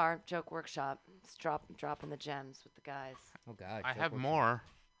 here we are, Joke Workshop. It's dropping the gems with the guys. Oh God. I Joke have Workshop. more.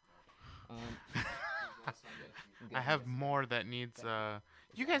 Um, I have more that needs.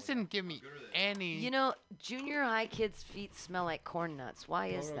 You guys didn't give me any. You know, junior high kids' feet smell like corn nuts. Why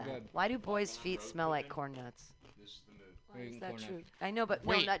is Oh, that? good. Why do boys' feet smell like corn nuts? This is the move. Why is Eating that corn true? nuts. I know, but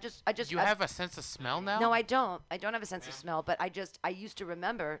Wait, no, not just. I just. you I- have a sense of smell now? No, I don't. I don't have a sense of smell, but I used to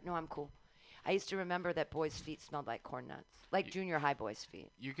remember. No, I'm cool. I used to remember that boys' feet smelled like corn nuts, like junior high boys' feet.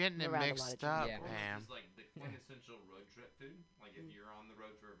 You're getting it Around a lot of mixed junior up, Yeah. Pam. It's like the quintessential road trip food. Like if you're on the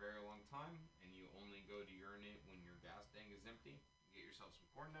road for a very long time and you only go to urinate when your gas tank is empty, you get yourself some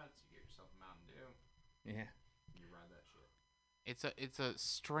corn nuts, you get yourself a Mountain Dew, Yeah. you ride that shit. It's a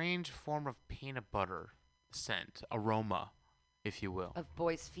strange form of peanut butter scent, aroma, if you will. Of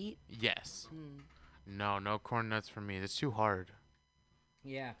boys' feet. Yes. Hmm. No corn nuts for me. That's too hard.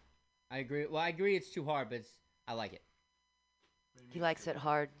 Yeah. I agree. Well, I agree. It's too hard, but I like it. He likes it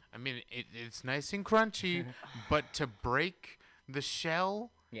hard. I mean, it's nice and crunchy, but to break the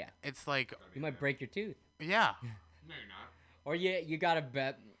shell, Yeah. it's like, You might break your tooth. yeah. No, you're not. Or you gotta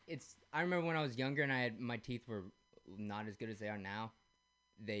bet. I remember when I was younger and my teeth were not as good as they are now.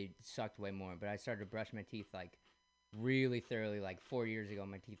 They sucked way more. But I started to brush my teeth like really thoroughly like 4 years ago.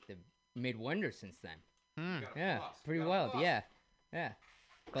 My teeth have made wonders since then. Hmm. You gotta Yeah, floss. pretty You gotta wild. floss. Yeah.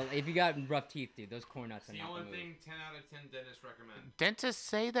 But if you got rough teeth, dude, those corn nuts It's are the not the only move. thing 10 out of 10 dentists recommend. Dentists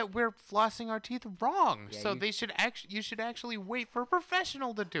say that we're flossing our teeth wrong, Yeah, so you- they should you should actually wait for a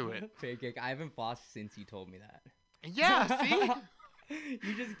professional to do it. Pancake, I haven't flossed since you told me that. Yeah, see?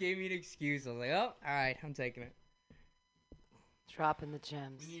 You just gave me an excuse. I was like, oh, all right, I'm taking it. Dropping the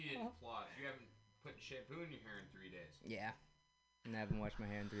gems. When you need to floss, you haven't put shampoo in your hair in 3 days. Yeah. And I haven't washed my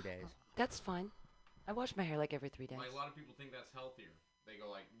hair in 3 days. That's fine. I wash my hair like every 3 days. Like a lot of people think that's healthier. They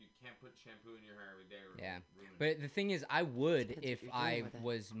go like, you can't put shampoo in your hair every day. Or Yeah. ruin it. But the thing is, I would Depends what if you're doing I with it.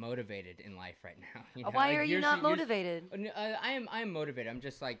 was motivated in life right now. You know? Why like, are you you're not s- you're s- motivated? I am motivated. I'm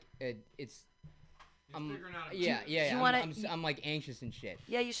just like it's. He's I'm figuring out a yeah business. yeah. you I'm, wanna- I'm, s- I'm like anxious and shit.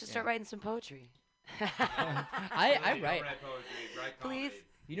 Yeah, you should start Yeah. writing some poetry. I Don't write. poetry, write Please. comedy.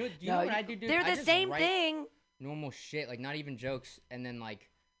 You know No, what I do? Dude? They're I the just same write thing. Normal shit, like not even jokes, and then like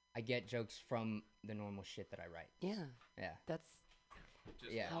I get jokes from the normal shit that I write. Yeah, Yeah. that's.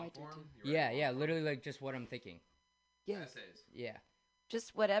 Just Yeah. Oh, I long do form? too. You write Yeah, long form? literally like just what I'm thinking. Yeah. Essays. Yeah.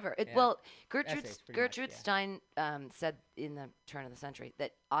 Just whatever. Yeah. Well, Gertrude Essays, pretty much, yeah. Stein said in the turn of the century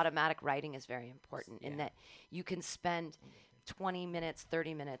that automatic writing is very important in Yeah. that you can spend 20 minutes,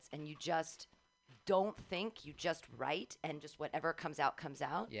 30 minutes, and you just don't think, you just write, and just whatever comes out, comes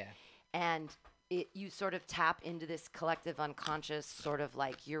out. Yeah. And you sort of tap into this collective unconscious sort of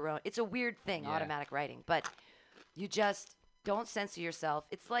like your own. It's a weird thing, Yeah. automatic writing, but you just don't censor yourself.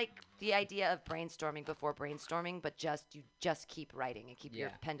 It's like the idea of brainstorming before brainstorming, but you just keep writing and keep your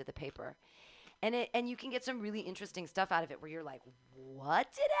Yeah. pen to the paper. And you can get some really interesting stuff out of it where you're like,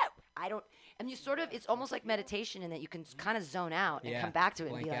 what did I don't, and you sort of, it's almost like meditation in that you can kind of zone out and Yeah, come back to it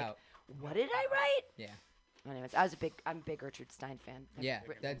and blank be like, out. what did I write? Yeah. Anyways, I'm a big Gertrude Stein fan. I've Yeah.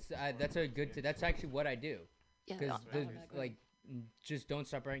 written- That's a good. That's actually what I do. yeah, Because automatic writing. like, just don't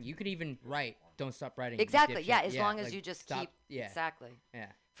stop writing. You could even write. Don't stop writing. you Exactly. dipshit. Yeah, as long as like, you just stop. keep. Yeah. Exactly.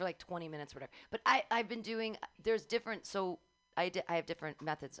 Yeah. For like 20 minutes, whatever. But I've been doing. There's different. So I have different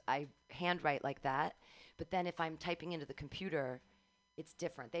methods. I handwrite like that, but then if I'm typing into the computer, it's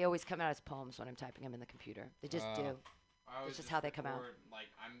different. They always come out as poems when I'm typing them in the computer. They just do. I always just how they come out. record, like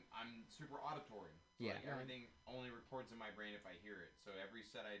I'm super auditory. So Yeah. like everything only records in my brain if I hear it. So every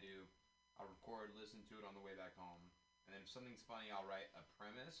set I do, I'll record, listen to it on the way back home. And then if something's funny, I'll write a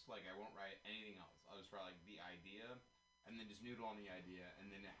premise. Like I won't write anything else. I'll just write like the idea, and then just noodle on the idea,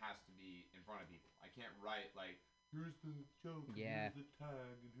 and then it has to be in front of people. I can't write like here's the joke, Yeah. and here's the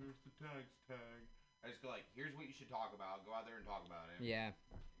tag, and here's the tag's tag. I just go like here's what you should talk about. Go out there and talk about it. Yeah.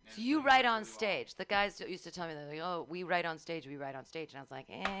 And So it's you pretty write much on really stage. The guys used to tell me that, like, oh, we write on stage, we write on stage, and I was like,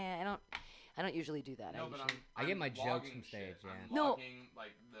 I don't usually do that. No, but usually, I get my jokes logging from stage, shit. yeah. I'm No. logging,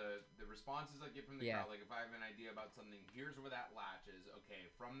 like the responses I get from the Yeah. crowd. Like if I have an idea about something, here's where that latch is. Okay,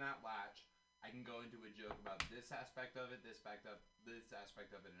 from that latch, I can go into a joke about this aspect of it, this aspect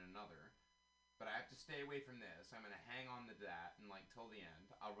of it, and another. But I have to stay away from this. I'm gonna hang on to that and like till the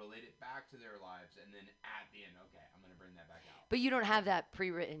end. I'll relate it back to their lives, and then at the end, okay, I'm gonna bring that back out. but you don't have that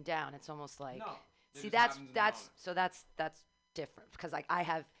pre-written down. It's almost like, No. It see, just that's happens in the that's moment. so that's different because like I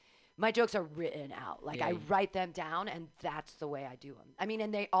have. My jokes are written out. Like Yeah, I you- write them down, and that's the way I do them. I mean,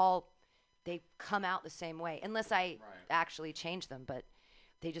 and they come out the same way, unless I Right. actually change them. But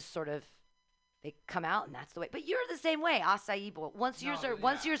they just sort of they come out, and that's the way. But you're the same way, acai bowl. Once No, yours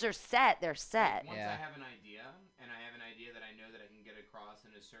yeah. are set, they're set. Like, once Yeah. I have an idea, and I have an idea that I know that I can get across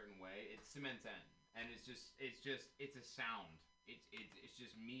in a certain way, it cements in, and it's a sound. It's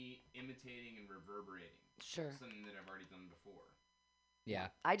just me imitating and reverberating. Sure. Something that I've already done before. Yeah.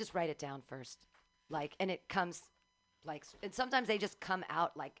 I just write it down first, like, and it comes, like, and sometimes they just come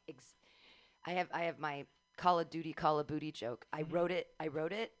out like. I have my Call of Booty joke. I wrote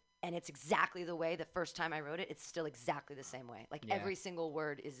it, and it's exactly the way the first time I wrote it. It's still exactly the same way. Like Yeah. every single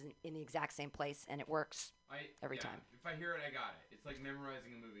word is in the exact same place, and it works. Every Yeah, time. If I hear it, I got it. It's like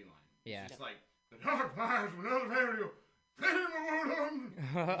memorizing a movie line. Yeah. It's just like the number five, another video. It's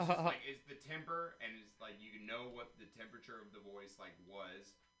just like it's the temper, and it's like you know what the temperature of the voice like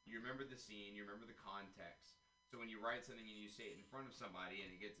was. You remember the scene, you remember the context. So when you write something and you say it in front of somebody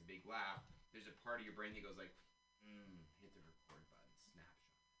and it gets a big laugh, there's a part of your brain that goes like, hit the record button,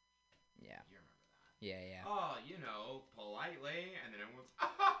 snapshot. Yeah. You remember that? Yeah. Yeah. Oh, you know, politely, and then everyone's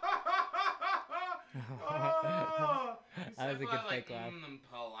That was a good fake laugh.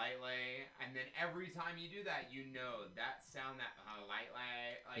 politely, and then every time you do that, you know that sound, that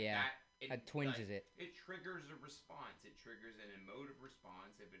politely, like Yeah, that. that twinges it. It triggers a response. It triggers an emotive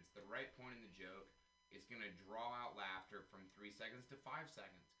response. If it's the right point in the joke, it's gonna draw out laughter from 3 seconds to 5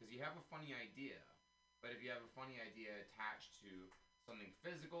 seconds. Because you have a funny idea, but if you have a funny idea attached to something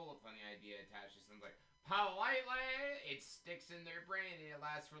physical, a funny idea attached to something like politely, it sticks in their brain and it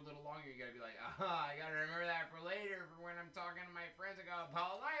lasts for a little longer. You gotta be like, I gotta remember that for later, for when I'm talking to my friends. I go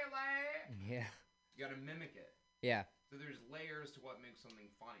politely. Yeah. You gotta mimic it. Yeah. So there's layers to what makes something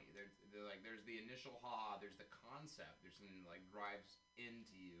funny. There's the initial there's the concept. There's something that like drives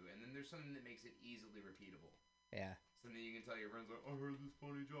into you, and then there's something that makes it easily repeatable. Yeah. Something you can tell your friends like, I heard this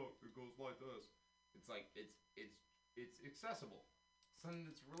funny joke. It goes like this. It's like it's accessible. Something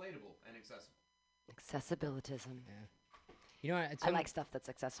that's relatable and accessible. Accessibilitism. Yeah. You know what? I like stuff that's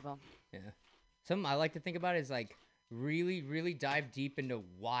accessible. Yeah. Something I like to think about is like really, really dive deep into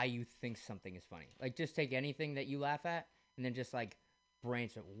why you think something is funny. Like just take anything that you laugh at and then just like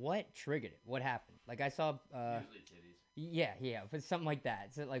brainstorm. What triggered it? What happened? Like I saw. Usually titties. Yeah, but something like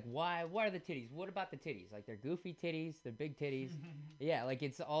that. So like, why are the titties? What about the titties? Like they're goofy titties, they're big titties. Yeah, like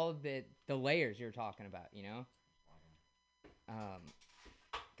it's all the layers you're talking about, you know.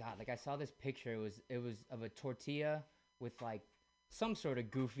 God, like I saw this picture. It was of a tortilla with like some sort of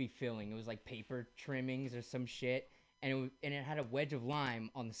goofy filling. It was like paper trimmings or some shit, and it had a wedge of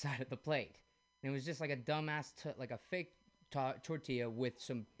lime on the side of the plate. And it was just like a dumbass, like a fake tortilla with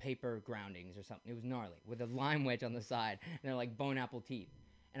some paper groundings or something. It was gnarly with a lime wedge on the side, and they're like bone apple teeth.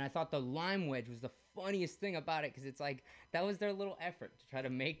 And I thought the lime wedge was the funniest thing about it because it's like that was their little effort to try to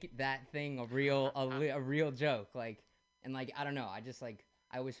make that thing a real joke. Like, and like I don't know,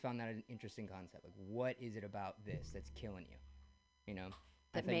 I always found that an interesting concept. Like, what is it about this that's killing you? You know.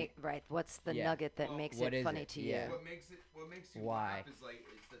 What's the nugget that makes it funny to you? Yeah. What makes you Why? laugh is like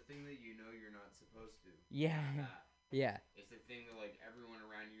it's the thing that you know you're not supposed to. Yeah. Not that. Yeah. It's the thing that like everyone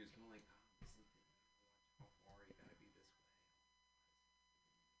around you is kind of like, oh, this is the thing. How far you gotta be this way.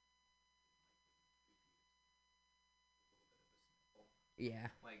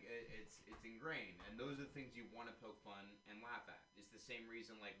 Yeah. Like it's ingrained, and those are the things you want to poke fun and laugh at. It's the same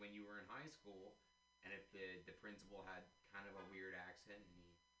reason like when you were in high school, and if the principal had kind of a weird accent and he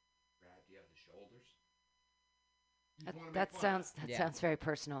grabbed you on the shoulders. That sounds very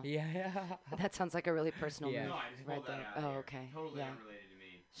personal. Yeah. That sounds like a really personal Yeah. move. No, I just pulled that out Oh, here. okay. Totally Yeah. unrelated to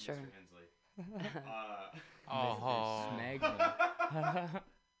me, Sure. Mr. Hensley. Oh. Smegma.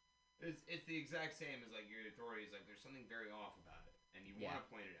 It's the exact same as like your authorities. Like there's something very off about it, and you want to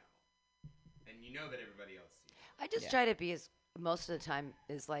point it out, and you know that everybody else sees it. I just try to be most of the time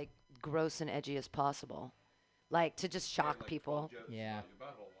as like gross and edgy as possible, like to just shock Like people. 12 jokes Yeah. about your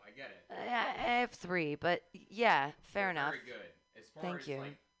butthole. I get it. I have 3, but yeah, fair They're enough. Very good. As far Thank as you.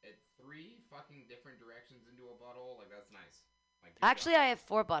 like 3 fucking different directions into a butthole, like that's nice. Like, good Actually, job. I have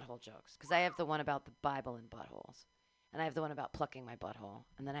 4 butthole jokes because I have the one about the Bible and buttholes, and I have the one about plucking my butthole,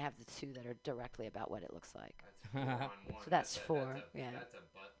 and then I have the 2 that are directly about what it looks like. That's 4 on 1. So that's 4, yeah. That's a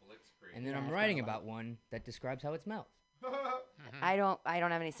butt blitzkrieg. And then Yeah, I'm I've got writing a lot. about one that describes how it smells. I don't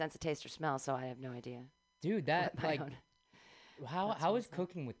have any sense of taste or smell, so I have no idea. Dude, that what my like own- how That's how is awesome.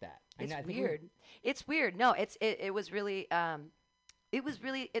 cooking with that? It's I think weird. It's weird. No, it was really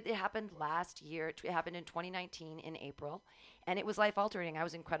it happened last year. It happened in 2019 in April, and it was life altering. I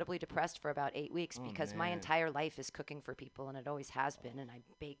was incredibly depressed for about 8 weeks Oh, because my man. entire life is cooking for people, and it always has been. And I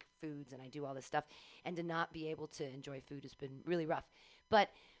bake foods and I do all this stuff, and to not be able to enjoy food has been really rough. But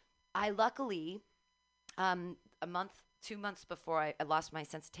I luckily, a month. 2 months before I lost my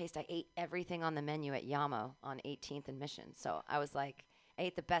sense of taste, I ate everything on the menu at Yamo on 18th and Mission. So I was like, I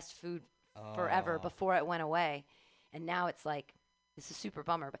ate the best food forever Oh. before it went away. And now it's like, this is super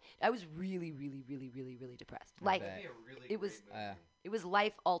bummer. But I was really, really, really, really, really depressed. I Like, bet. That'd be a really it was- great movie. it was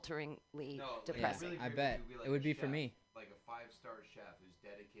life-alteringly No, like, depressing. really I great bet. movie, like It would a be for chef, me. Like a 5-star chef who's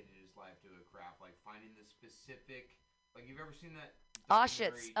dedicated his life to a craft, like finding the specific. Like you've ever seen that?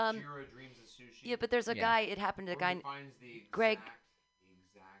 Auschwitz, documentary, Jiro Dreams of Sushi. Yeah, but there's a Yeah. guy, it happened to a where guy, he finds the Greg-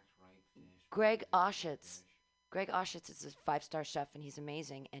 exact right fish. Greg right Auschwitz. fish. Greg Auschwitz is a 5-star chef, and he's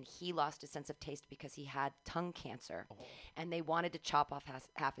amazing. And he lost his sense of taste because he had tongue cancer, and they wanted to chop off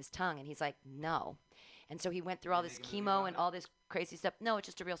half his tongue, and he's like, no. And so he went through all Did this they make a movie chemo about and it? all this crazy stuff. No, it's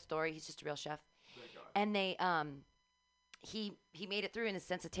just a real story. He's just a real chef. Good God. And they he made it through, and his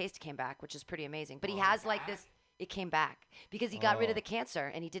sense of taste came back, which is pretty amazing. But he Oh, has like back? this. It came back because he got rid of Oh. the cancer,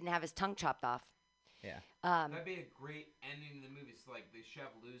 and he didn't have his tongue chopped off. Yeah. That'd be a great ending to the movie. So like the chef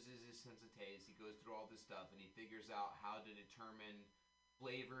loses his sense of taste. He goes through all this stuff, and he figures out how to determine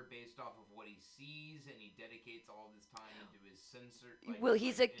flavor based off of what he sees, and he dedicates all this time into his sensor. Like, Well,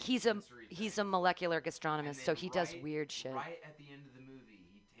 he's like, a he's a sensory he's a thing. molecular And gastronomist, so then he does right- weird shit. Right at the end of the movie,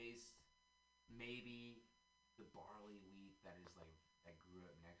 he tastes maybe the barley wheat that is like that grew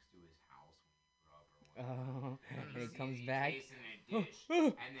up next to his house when he grew up or whatever. Oh, and he it comes sees- back. He tastes it in a dish,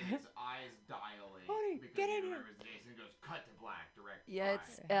 and then his eyes dilate. Honey, because get he in here. remembers the taste, and goes cut to black, direct. Yeah,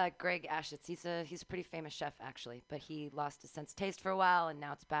 fry. it's Greg Auschwitz. He's a pretty famous chef actually, but he lost his sense of taste for a while, and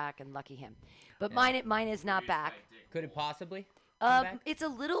now it's back, and lucky him. But Yeah. mine is not Produced back. by Dick Could it Wolf. possibly? come back? It's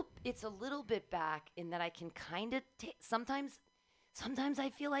a little bit back in that I can kind of sometimes I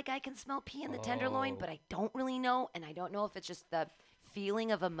feel like I can smell pee in the tenderloin, Oh. but I don't really know, and I don't know if it's just the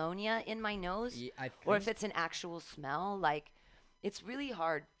feeling of ammonia in my nose Yeah, I or if think- it's an actual smell. Like, it's really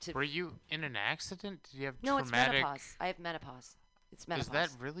hard to. Were you in an accident? Did you have No, it's traumatic? menopause. I have menopause. It's menopause.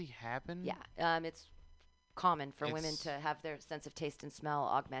 Does that really happen? Yeah, it's common for women It's- to have their sense of taste and smell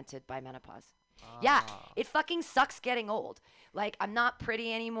augmented by menopause. Yeah, Ah. it fucking sucks getting old. Like, I'm not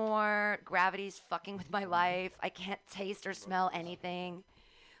pretty anymore. Gravity's fucking with my life. I can't taste or smell anything.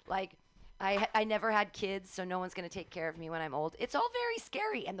 Like, I never had kids, so no one's gonna take care of me when I'm old. It's all very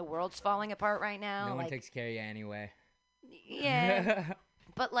scary, and the world's falling apart right now. No one like, takes care of you anyway. yeah,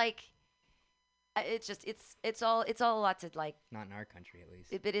 but like, it's all a lot to like. Not in our country, at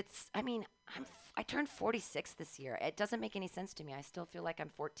least. But I mean, I turned 46 this year. It doesn't make any sense to me. I still feel like I'm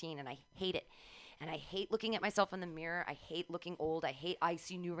 14, and I hate it. And I hate looking at myself in the mirror. I hate looking old. I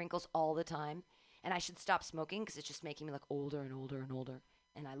see new wrinkles all the time. And I should stop smoking because it's just making me look older and older and older.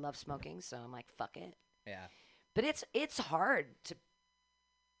 And I love smoking, so I'm like, fuck it. Yeah. But it's hard to,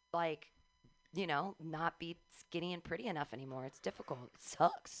 like, not be skinny and pretty enough anymore. It's difficult. It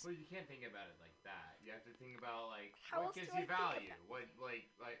sucks. Well, you can't think about it like that. You have to think about like How what else gives do I you think value. What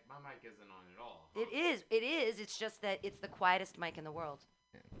like my mic isn't on at all. Huh? It is. It is. It's just that it's the quietest mic in the world.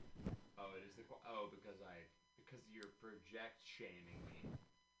 Oh, it is because you're project shaming me.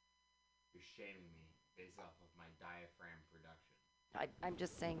 You're shaming me based off of my diaphragm production. I'm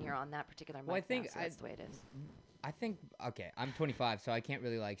just saying you're on that particular mic. Well, I think now, so that's the way it is. I think, okay, I'm 25, so I can't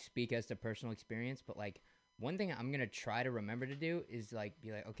really, like, speak as to personal experience, but, like, one thing I'm going to try to remember to do is, like,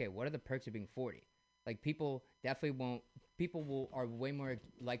 be like, okay, what are the perks of being 40? Like, people are way more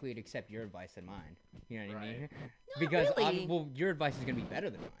likely to accept your advice than mine. You know what I mean? Because, really. your advice is going to be better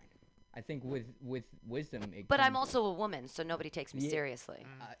than mine. I think with wisdom, But I'm also a woman, so nobody takes me seriously.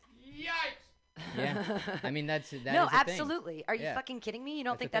 Yikes! Yeah, I mean that no, is a absolutely. Thing. Are you fucking kidding me? You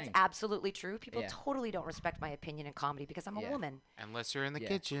don't think That's a that's thing. absolutely true? People totally don't respect my opinion in comedy because I'm a woman. Unless you're in the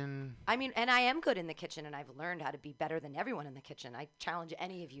kitchen. I mean, and I am good in the kitchen, and I've learned how to be better than everyone in the kitchen. I challenge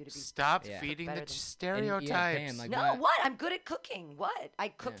any of you to be. Stop feeding the stereotypes. Like no, what? I'm good at cooking. What? I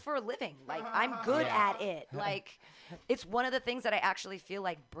cook for a living. Like I'm good at it. Like it's one of the things that I actually feel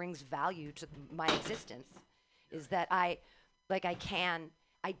like brings value to my existence. Is that I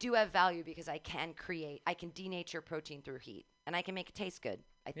do have value because I can denature protein through heat, and I can make it taste good.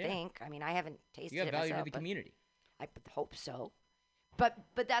 I think. I mean, I haven't tasted it You have value myself, to the community. I hope so. But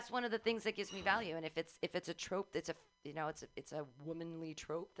that's one of the things that gives me value. And if it's a trope, it's a womanly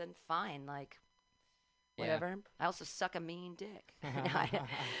trope, then fine. Like whatever. I also suck a mean dick.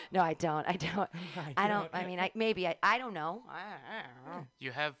 No, I don't. I don't. I mean, I don't know.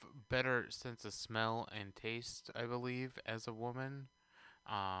 You have better sense of smell and taste, I believe, as a woman.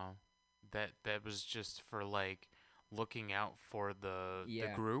 That was just for like looking out for the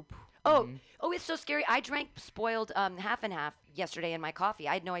group. Oh, it's so scary. I drank spoiled half and half yesterday in my coffee.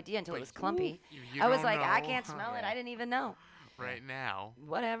 I had no idea until it was clumpy. You I was don't like, I know. can't smell it. I didn't even know. Right now.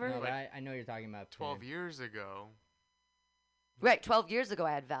 Whatever. No, but I know what you're talking about. 12 years ago. Right, 12 years ago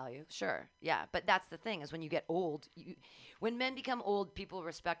I had value. Sure. Yeah, but that's the thing is when you get old, when men become old, people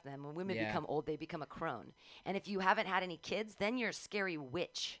respect them. When women become old, they become a crone. And if you haven't had any kids, then you're a scary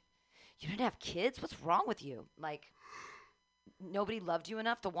witch. You didn't have kids? What's wrong with you? Like nobody loved you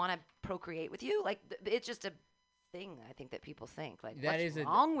enough to want to procreate with you? Like it's just a thing I think that people think. Like what's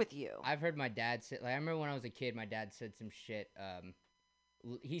wrong with you? I've heard my dad say, like I remember when I was a kid, my dad said some shit.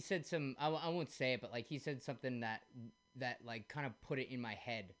 He said some, I won't say it, but like he said something that like kind of put it in my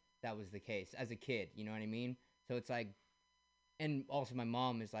head that was the case as a kid, you know what I mean? So it's like, and also my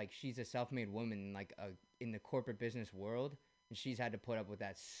mom is like, she's a self-made woman, like in the corporate business world, and she's had to put up with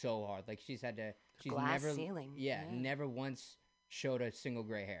that so hard. Like she's glass never, ceiling. Never once showed a single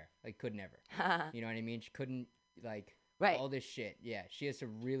gray hair. Like could never. You know what I mean? She couldn't like all this shit. Yeah, she has to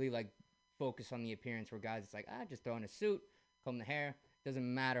really like focus on the appearance. Where guys, it's like just throw in a suit, comb the hair.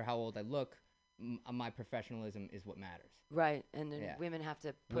 Doesn't matter how old I look. My professionalism is what matters. Right, and then women have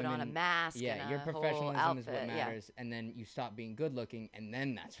to put on a mask. Yeah, and your whole professionalism outfit. is what matters, and then you stop being good looking, and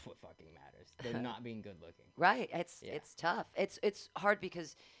then that's what fucking matters. They're not being good looking. Right, it's tough. It's hard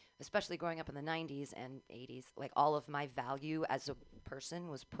because, especially growing up in the '90s and '80s, like all of my value as a person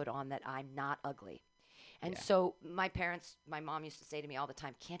was put on that I'm not ugly. And so my mom used to say to me all the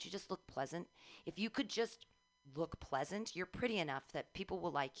time, "Can't you just look pleasant? If you could just look pleasant, you're pretty enough that people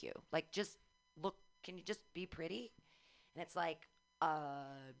will like you. Like just look, can you just be pretty?" And it's like,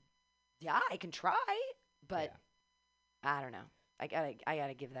 yeah, I can try, but I don't know. I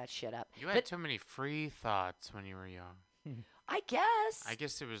gotta give that shit up. You had too many free thoughts when you were young. I guess. I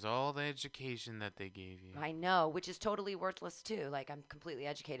guess it was all the education that they gave you. I know, which is totally worthless too. Like I'm completely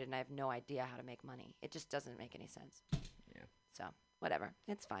educated and I have no idea how to make money. It just doesn't make any sense. Yeah. So whatever,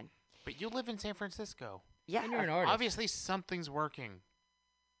 it's fine. But you live in San Francisco. Yeah. And you're an artist. Obviously, something's working.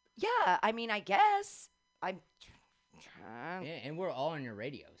 Yeah, I mean, I guess I'm. Yeah, and we're all on your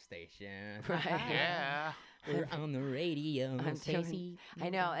radio station. Right. Yeah. We're on the radio. I'm Stacey. I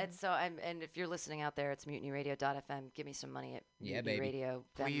know. And so and if you're listening out there, it's MutinyRadio.fm. Give me some money at Mutiny baby. Radio.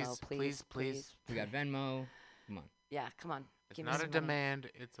 Venmo, please. We got Venmo. Come on. Yeah, come on. It's Give me not a some money.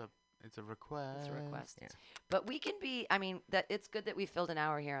 demand. It's a request. It's a request. Yeah. But we can be. I mean, that it's good that we filled an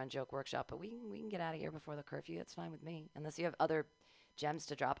hour here on Joke Workshop. But we can get out of here before the curfew. It's fine with me, unless you have other gems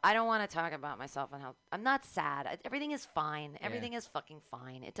to drop. I don't want to talk about myself and how I'm not sad. Everything is fine. Everything is fucking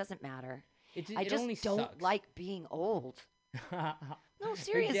fine. It doesn't matter. I just only don't sucks. like being old. No,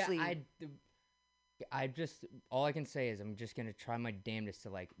 seriously. I just all I can say is I'm just gonna try my damnedest to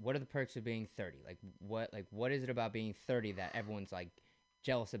like what are the perks of being 30? What is it about being 30 that everyone's like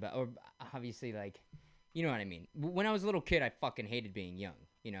jealous about? Or obviously like you know what I mean. When I was a little kid, I fucking hated being young.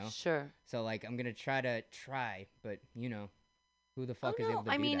 You know. Sure. So like I'm gonna try, but you know, who the fuck is able to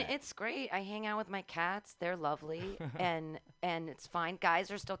I do mean, that? it's great. I hang out with my cats. They're lovely, and it's fine.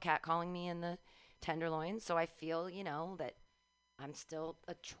 Guys are still catcalling me in the Tenderloin, so I feel that I'm still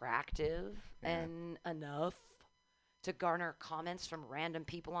attractive and enough to garner comments from random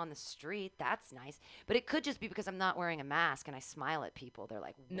people on the street. That's nice. But it could just be because I'm not wearing a mask and I smile at people. They're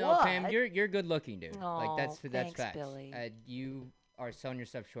like, "What?" No, Pam, you're good looking, dude. Oh, that's thanks, facts. Billy. You are selling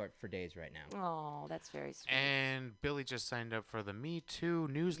yourself short for days right now. Oh, that's very sweet. And Billy just signed up for the Me Too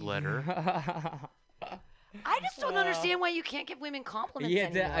newsletter. I just don't understand why you can't give women compliments Yeah,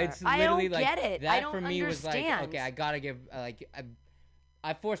 anymore. it's I don't literally like get it. that I don't for me understand. was like, okay, I gotta give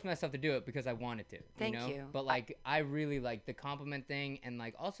I forced myself to do it because I wanted to. Thank you. you. But like, I really like the compliment thing, and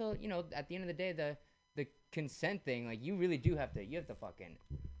like also, at the end of the day, the consent thing. Like, you really do have to fucking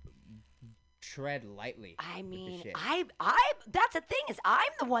tread lightly. I with the mean, shit. I that's the thing is I'm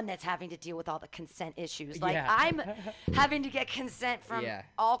the one that's having to deal with all the consent issues. Like Yeah. I'm having to get consent from Yeah.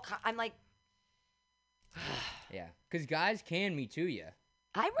 I'm like Yeah, because guys can me too, yeah.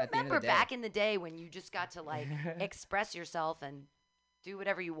 I At the end of the remember day. back in the day when you just got to like express yourself and do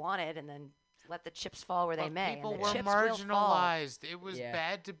whatever you wanted and then let the chips fall where they But may. people and the were chips will fall. marginalized. It was Yeah.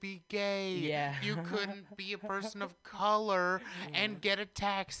 bad to be gay. Yeah. You couldn't be a person of color and get a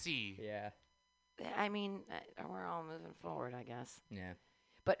taxi. Yeah. I mean, we're all moving forward, I guess. Yeah.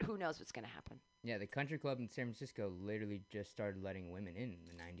 But who knows what's going to happen. Yeah, the country club in San Francisco literally just started letting women in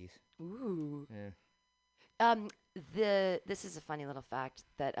the 90s. Ooh. Yeah. This is a funny little fact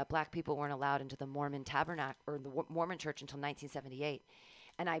that black people weren't allowed into the Mormon tabernacle or the Mormon church until 1978,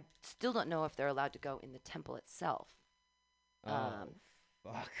 and I still don't know if they're allowed to go in the temple itself. Oh,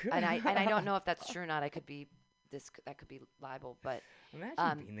 fuck. And I don't know if that's true or not. That could be libel, but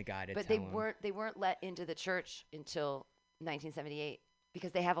Imagine being the guy to but tell they weren't let into the church until 1978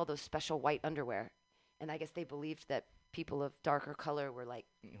 because they have all those special white underwear, and I guess they believed that people of darker color were like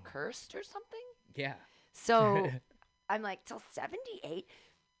cursed or something. Yeah. So I'm like, till 78?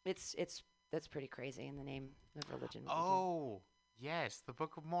 That's pretty crazy in the name of religion. what we do. Oh, yes. The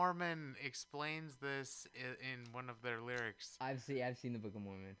Book of Mormon explains this in one of their lyrics. I've seen the Book of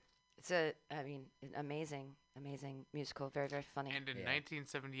Mormon. It's an amazing musical, very, very funny. And in Yeah.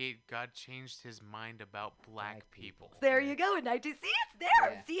 1978, God changed his mind about black people. There you go. And see, it's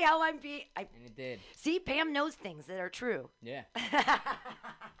there. Yeah. See how I'm being. And it did. See, Pam knows things that are true. Yeah.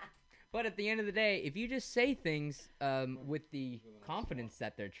 But at the end of the day, if you just say things with the confidence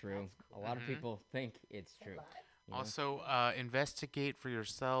that they're true, a lot of people think it's true. you know? Also, investigate for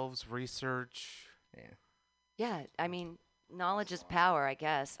yourselves, research. Yeah. Yeah, I mean, knowledge is power, I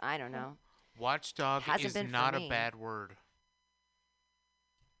guess. I don't know. Watchdog Hasn't is been for not a me. bad word.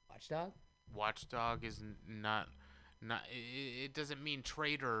 Watchdog? Watchdog is not. It doesn't mean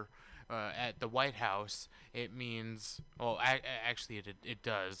traitor at the White House. It means, well, actually, it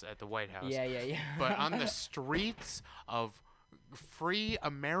does at the White House. Yeah. But on the streets of free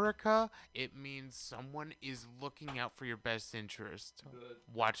America, it means someone is looking out for your best interest.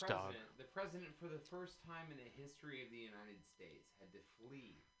 Watchdog. The president, for the first time in the history of the United States, had to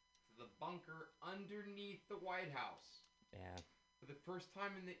flee to the bunker underneath the White House. Yeah. For the first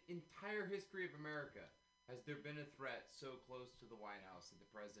time in the entire history of America, has there been a threat so close to the White House that the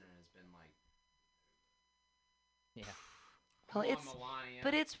president has been like, Yeah. Well, "Come on, it's Melania."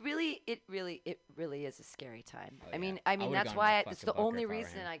 but it really is a scary time. Oh, I yeah. mean I would've that's gone to why the it's fucking the bunker only if I were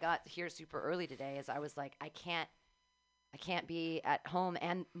reason him. I got here super early today is I was like I can't be at home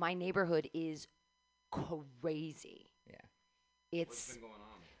and my neighborhood is crazy. Yeah. What's It's been going on?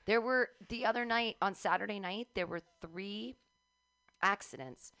 there were the other night on Saturday night there were 3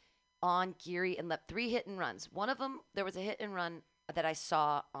 accidents on Geary and left 3 hit and runs. One of them there was a hit and run that I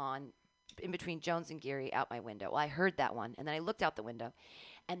saw on in between Jones and Geary out my window. Well, I heard that one and then I looked out the window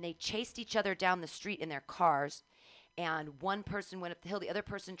and they chased each other down the street in their cars and one person went up the hill, the other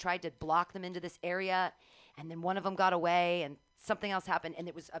person tried to block them into this area and then one of them got away and something else happened and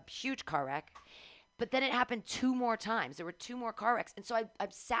it was a huge car wreck. But then it happened 2 more times. There were 2 more car wrecks. And so I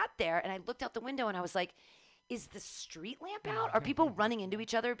sat there and I looked out the window and I was like, is the street lamp out? Are people running into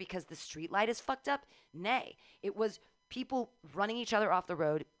each other because the street light is fucked up? Nay. It was people running each other off the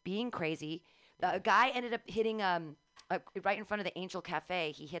road, being crazy. A guy ended up hitting a right in front of the Angel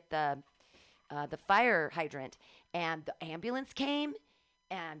Cafe. He hit the fire hydrant, and the ambulance came.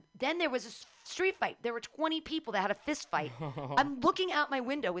 And then there was a street fight. There were 20 people that had a fist fight. I'm looking out my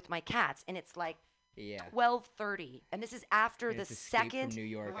window with my cats, and it's like 12:30, and this is after the second. From New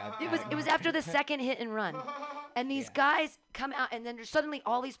York. It was after the second hit and run, and these guys come out, and then there's suddenly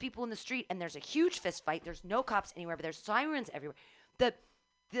all these people in the street, and there's a huge fist fight. There's no cops anywhere, but there's sirens everywhere. The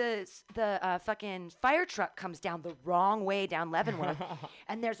fucking fire truck comes down the wrong way down Leavenworth,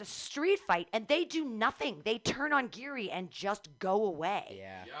 and there's a street fight, and they do nothing. They turn on Geary and just go away.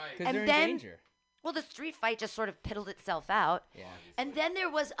 Yeah, and because they're then, in danger. Well, the street fight just sort of piddled itself out. Yeah. And then there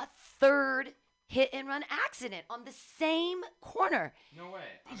was a third hit and run accident on the same corner. No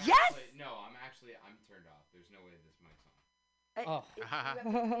way. I'm turned off. There's no way this mic's on. You have to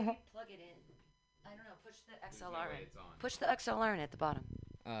maybe plug it in. I don't know. Push the XLR in. Push the XLR in at the bottom.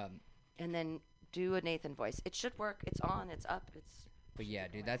 And then do a Nathan voice. It should work. It's on. It's up. It's. But yeah,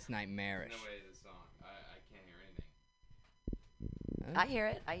 dude, that's nightmarish. There's no way this song. I can't hear anything. I hear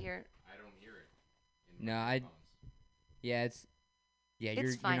it. I hear it. I don't hear it. No, Yeah, it's. Yeah, it's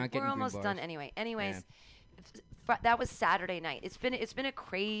you're fine. not getting We're almost good done bars. anyway. Anyways, that was Saturday night. It's been a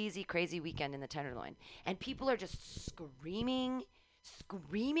crazy weekend in the Tenderloin, and people are just screaming.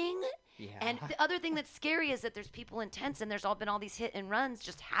 Yeah. And the other thing that's scary is that there's people in tents, and there's been all these hit and runs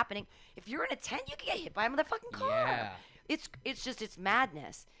just happening. If you're in a tent, you can get hit by a motherfucking car. Yeah. It's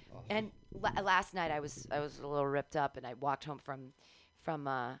madness. And last night I was a little ripped up, and I walked home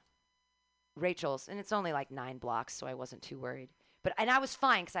from Rachel's, and it's only like 9 blocks, so I wasn't too worried. And I was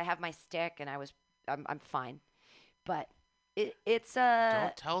fine because I have my stick, and I'm fine. But it's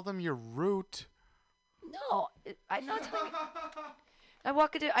Don't tell them your route. No, I'm not telling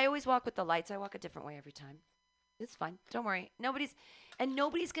you. I always walk with the lights. I walk a different way every time. It's fine. Don't worry. Nobody's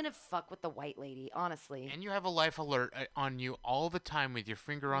gonna fuck with the white lady, honestly. And you have a life alert on you all the time with your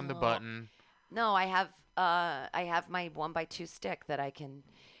finger on the button. No, I have my 1x2 stick that I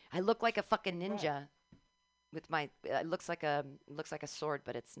look like a fucking ninja with my. It looks like a sword,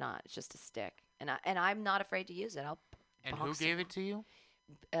 but it's not. It's just a stick, and I'm not afraid to use it. And who gave it to you?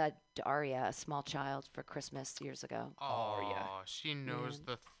 Daria, a small child, for Christmas years ago. Oh, yeah. She knows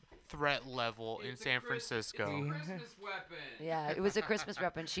the threat level in San Francisco. It's a Christmas weapon. Yeah, it was a Christmas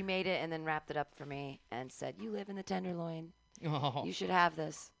weapon. She made it and then wrapped it up for me and said, "You live in the Tenderloin. Oh. You should have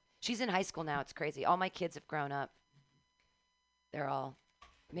this." She's in high school now. It's crazy. All my kids have grown up. They're all.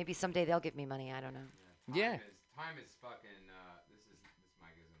 Maybe someday they'll give me money. I don't know. Yeah. Time is fucking. This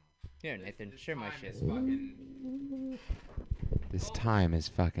mic isn't on. Here, Nathan, share my shit. This time is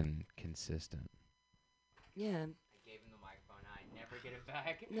fucking consistent. Yeah. I gave him the microphone. I never get it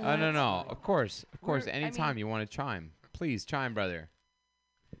back. No. Of course. Anytime you want to chime, please chime, brother.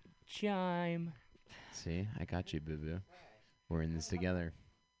 Chime. See, I got you, boo boo. We're in this together.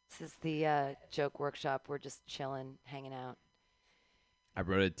 This is the joke workshop. We're just chilling, hanging out. I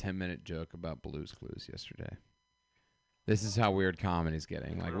wrote a 10-minute joke about Blue's Clues yesterday. This is how weird comedy's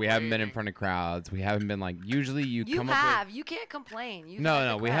getting. Like, we haven't been in front of crowds. We haven't been like. Usually, you come up with. You can't complain.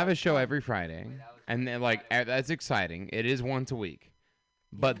 No. We have a show every Friday, and then, like that's exciting. It is once a week,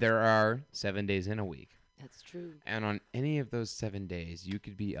 but there are 7 days in a week. That's true. And on any of those 7 days, you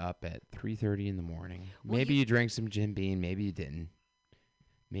could be up at 3:30 in the morning. Well, Maybe you drank some Jim Beam. Maybe you didn't.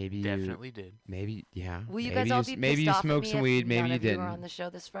 Maybe you Definitely did. Maybe yeah. Will you maybe guys all be maybe pissed you off at smoked me some if weed. Maybe none you of you didn't. were on the show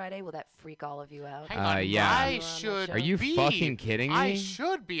this Friday? Will that freak all of you out? Hang on, yeah. I should. Are you be. fucking kidding me? I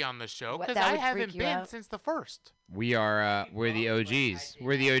should be on the show What, because that I would haven't freak you been out? since the first. We are. We're the OGs.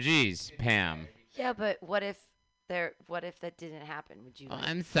 We're the OGs. Pam. Yeah, but what if that didn't happen? Would you? Oh, like,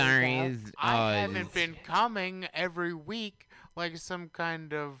 I'm freak sorry. out? I haven't been coming every week like some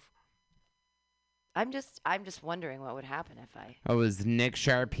kind of. I'm just wondering what would happen if I. Oh, was Nick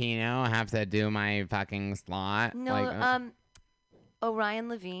Sharpino have to do my fucking slot? No, Like, Orion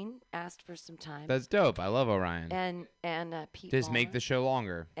Levine asked for some time. that's dope. I love Orion. And Pete. Just make Ballmer. the show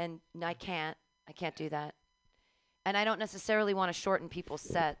longer. And I can't do that. And I don't necessarily want to shorten people's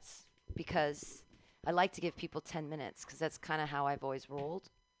sets because I like to give people 10 minutes because that's kind of how I've always rolled.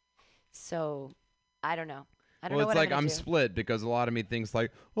 So I don't know. I don't know Well, what it's like I'm I'm gonna do. split because a lot of me thinks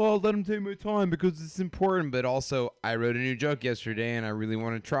like, oh, let him take my time because it's important. But also, I wrote a new joke yesterday and I really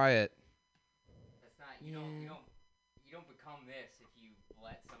want to try it. That's not. You don't become this if you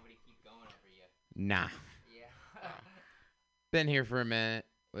let somebody keep going over you. Nah. Yeah. Been here for a minute.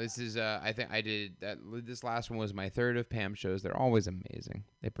 This is I think I did that. This last one was my third of Pam shows. They're always amazing.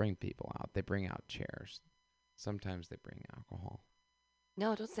 They bring people out. They bring out chairs. Sometimes they bring alcohol.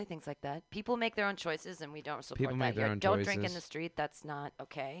 No, don't say things like that. People make their own choices, and we don't support People that make their here. own Don't drink in choices. the street. That's not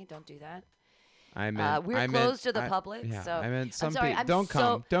okay. Don't do that. We're closed to the public, yeah, so I meant some I'm sorry. people. I'm Don't so,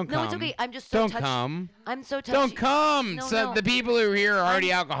 come. Don't no, come. it's okay. I'm just so Don't touched. come. I'm so touched. Don't come. No, So no. the people who are here are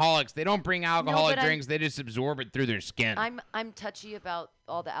already alcoholics. They don't bring alcoholic but drinks. They just absorb it through their skin. I'm touchy about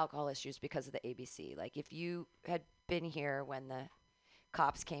all the alcohol issues because of the ABC. Like if you had been here when the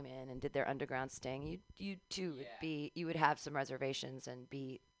cops came in and did their underground sting, you too would be, you would have some reservations and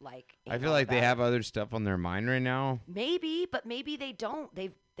be like. I feel like they have other stuff on their mind right now. Maybe, but maybe they don't.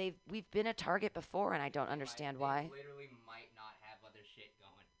 We've been a target before, and I don't understand why. They literally might not have other shit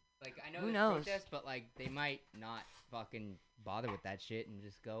going. Like I know Who there's knows? protests, but like they might not fucking bother with that shit and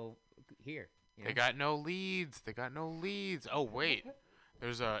just go here. You know? They got no leads. They got no leads. Oh wait,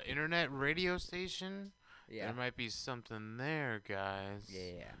 there's a internet radio station. Yeah. There might be something there, guys.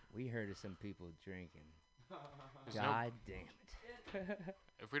 Yeah, we heard of some people drinking. There's no- God damn it.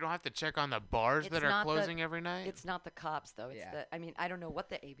 If we don't have to check on the bars It's that are not the- closing every night. It's not the cops, though. It's Yeah. I mean, I don't know what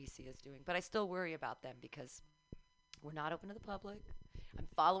the ABC is doing, but I still worry about them because we're not open to the public. I'm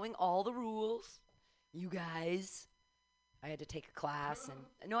following all the rules. You guys, I had to take a class,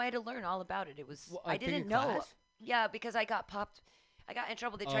 and no, I had to learn all about it. It was I take a didn't know. class? Yeah, because I got popped. I got in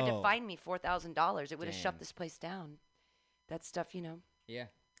trouble. They tried to Oh. fine me $4,000. It would have Damn. shut this place down. That stuff, you know. Yeah.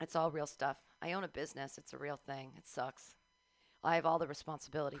 It's all real stuff. I own a business. It's a real thing. It sucks. I have all the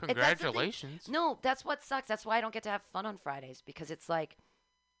responsibility. That's the thing. Congratulations. No, that's what sucks. That's why I don't get to have fun on Fridays because it's like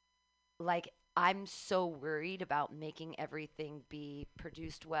I'm so worried about making everything be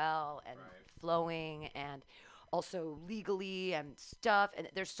produced well and flowing and also legally and stuff. And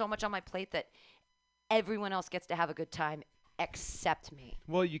there's so much on my plate that everyone else gets to have a good time except me.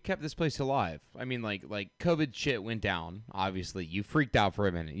 Well, you kept this place alive. I mean, like COVID shit went down. Obviously, you freaked out for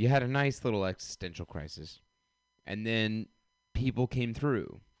a minute. You had a nice little existential crisis, and then people came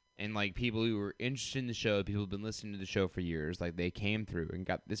through, and like people who were interested in the show, people who've been listening to the show for years, like they came through and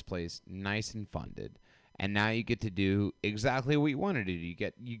got this place nice and funded. And now you get to do exactly what you wanted to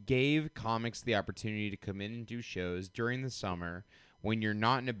do. You gave comics the opportunity to come in and do shows during the summer when you're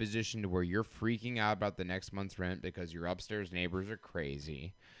not in a position to where you're freaking out about the next month's rent because your upstairs neighbors are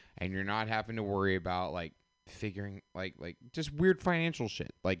crazy, and you're not having to worry about like figuring like just weird financial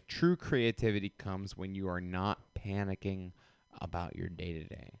shit. Like true creativity comes when you are not panicking about your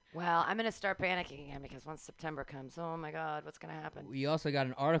day-to-day. Well, I'm going to start panicking again because once September comes, oh my God, what's going to happen? We also got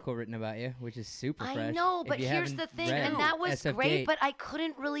an article written about you, which is super fresh. I know, If but you here's the haven't thing, read and that was SF great, Gate- but I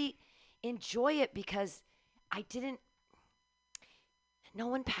couldn't really enjoy it because I didn't. No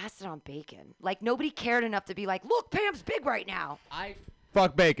one passed it on Bacon. Like nobody cared enough to be like, look, Pam's big right now.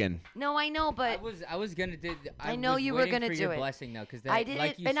 Fuck Bacon. No, I know, but I was gonna do. I know was you were waiting gonna for do your it. blessing though, because I did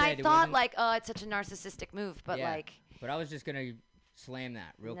like it, you and said, I it thought wasn't- like, oh, it's such a narcissistic move, but yeah, like, but I was just gonna slam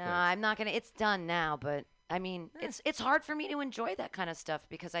that real no, quick. I'm not gonna. It's done now, but I mean, it's hard for me to enjoy that kind of stuff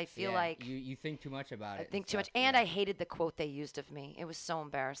because I feel Yeah, like you think too much about I it. think too much, and I hated the quote they used of me. It was so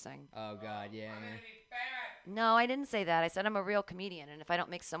embarrassing. Oh God, yeah. No, I didn't say that. I said I'm a real comedian, and if I don't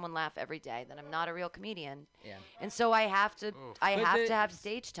make someone laugh every day, then I'm not a real comedian. Yeah. And so I have to, I But have the- to have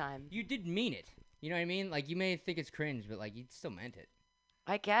stage time. You did mean it. You know what I mean? Like you may think it's cringe, but like you still meant it.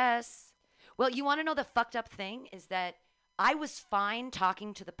 I guess. Well, you want to know the fucked up thing is that I was fine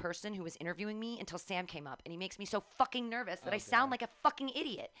talking to the person who was interviewing me until Sam came up, and he makes me so fucking nervous that I sound like a fucking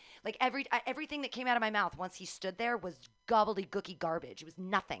idiot. Like everything that came out of my mouth once he stood there was gobbledygooky garbage. It was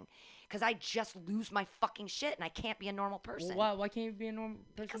nothing, because I just lose my fucking shit, and I can't be a normal person. Well, why can't you be a normal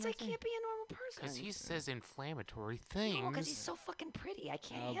person? Because I can't be a normal person. Because he says inflammatory things. No, because he's so fucking pretty. I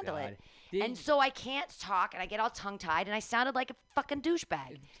can't Oh, handle God. it. And so I can't talk, and I get all tongue-tied, and I sounded like a fucking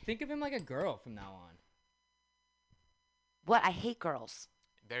douchebag. Think of him like a girl from now on. What? I hate girls.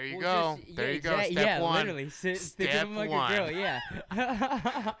 There you Well, go. just- There yeah, you go. exact- Step yeah, one. literally. Think Step of him like one. a girl.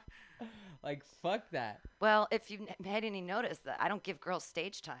 Yeah. Like fuck that. Well, if you've had any notice that I don't give girls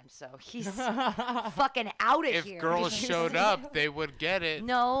stage time, so he's fucking out of If here. girls Did you showed see? up, they would get it.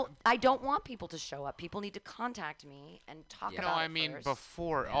 No, I don't want people to show up. People need to contact me and talk No, about I it mean first.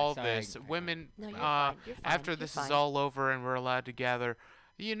 before Yeah, all sorry, this, women. No, you're fine, you're fine, After you're this fine. is all over and we're allowed to gather,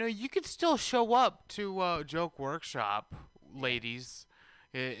 you know, you could still show up to Joke Workshop, ladies.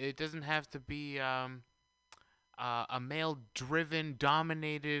 It doesn't have to be a male-driven,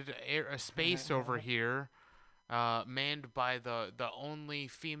 dominated space over here, manned by the only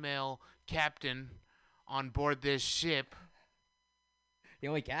female captain on board this ship. The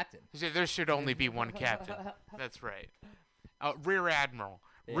only captain. There should only be one captain. That's right. Rear Admiral.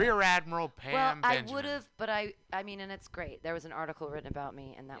 Yeah. Rear Admiral Well, Pam I Benjamin. would have, but I mean, and it's great. There was an article written about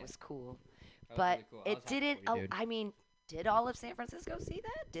me, and that was cool. That was But really cool. I was it happy didn't. for you, dude. I mean, Did all of San Francisco see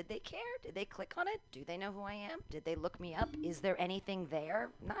that? Did they care? Did they click on it? Do they know who I am? Did they look me up? Is there anything there?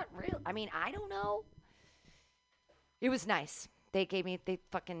 Not real. I mean, I don't know. It was nice. I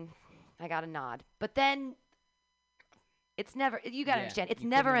got a nod. But then it's never, you got to understand, it's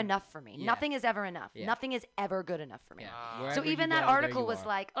never enough for me. Yeah. Nothing is ever enough. Yeah. Nothing is ever good enough for me. So Wherever even you that go, there article you was are.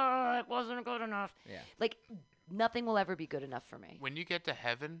 like, oh, it wasn't good enough. Yeah. Like, nothing will ever be good enough for me. When you get to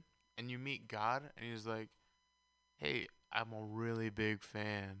heaven and you meet God and he's like, hey, I'm a really big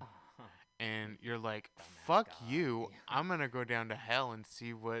fan. And you're like, fuck God. you. Yeah. I'm going to go down to hell and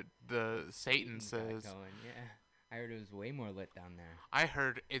see what the Satan Got says. going, yeah. I heard it was way more lit down there. I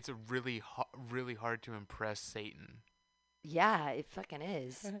heard it's really hard to impress Satan. Yeah, it fucking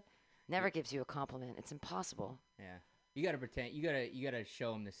is. Never gives you a compliment. It's impossible. Yeah. You gotta pretend. You gotta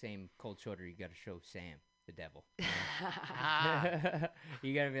show him the same cold shoulder. You gotta show Sam, the devil.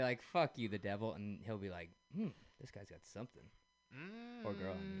 You gotta be like, "Fuck you, the devil," and he'll be like, "This guy's got something." Or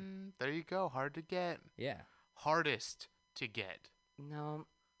girl, I mean. There you go. Hard to get. Yeah. Hardest to get. No,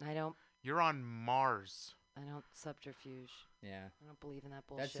 I don't. You're on Mars. I don't subterfuge. Yeah. I don't believe in that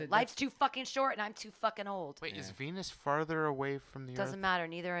That's bullshit. it, Life's too fucking short, and I'm too fucking old. Wait, is Yeah. Venus farther away from the Doesn't Earth? matter.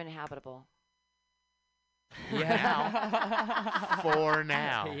 Neither are inhabitable. Yeah. For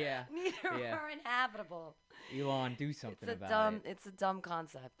now. Yeah. Neither Yeah. are inhabitable. Elon, do something It's a about dumb. it. It's a dumb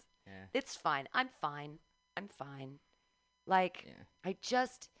concept. Yeah. It's fine. I'm fine. I'm fine. Like Yeah. I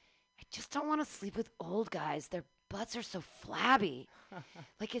just don't want to sleep with old guys. Their butts are so flabby.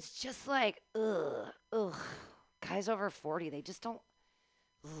 Like it's just like ugh. Guys over 40, they just don't.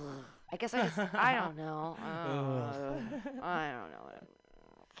 Ugh. I guess I don't know. I don't know.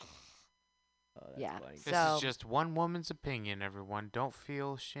 Oh, that's Yeah. funny. This So- is just one woman's opinion, everyone. Don't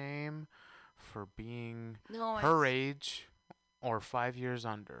feel shame for being No, her age or 5 years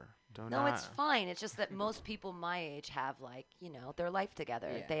under. No, it's fine. It's just that most people my age have their life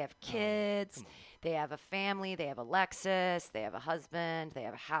together. Yeah. They have Oh, kids, come on. they have a family, they have a Lexus, they have a husband, they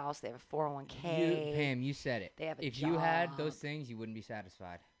have a house, they have a 401k. Pam, you said it. They have a If you had job. those things, you wouldn't be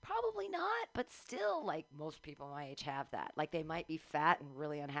satisfied. Probably not, but still, most people my age have that. Like, they might be fat and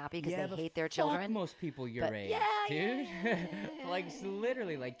really unhappy because Yeah, they but hate their fuck children. most people your But age, yeah, dude. yeah. Like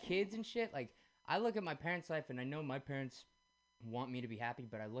literally, like kids and shit. Like I look at my parents' life, and I know my parents want me to be happy,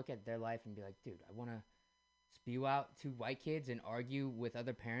 but I look at their life and be like, dude, I want to spew out two white kids and argue with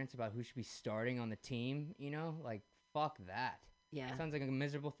other parents about who should be starting on the team. You know, like fuck that. Yeah. Sounds like a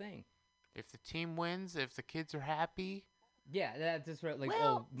miserable thing. If the team wins, if the kids are happy, Yeah, that's right. Like,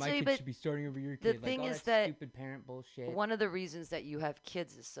 Well, my see, kid but should be starting over your the kid. thing like, all is that that stupid parent bullshit. One of the reasons that you have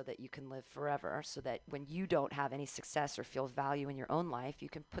kids is so that you can live forever, so that when you don't have any success or feel value in your own life, you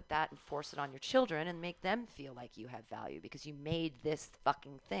can put that and force it on your children and make them feel like you have value because you made this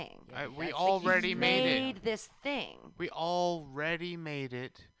fucking thing. Yeah, we that's- already you made it. made this thing. We already made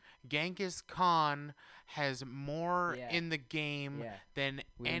it. Genghis Khan has more Yeah. in the game Yeah. than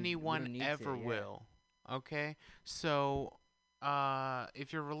We don't anyone need to, ever yeah. will. Okay? So,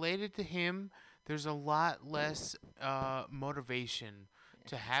 if you're related to him, there's a lot less motivation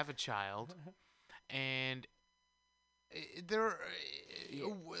to have a child. And there,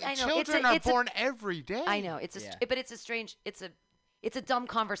 I know, children are born every day. I know it's Yeah. but it's a strange, it's a dumb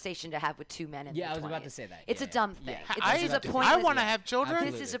conversation to have with two men in Yeah, their I was about to 20s. say that. It's Yeah, a dumb yeah. thing. I This is a was about to say pointless. I want to have children.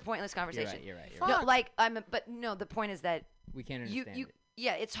 Absolutely. This is a pointless You're conversation. right. You're right. You're Fuck. right. No, like but no. The point is that We can't you understand it.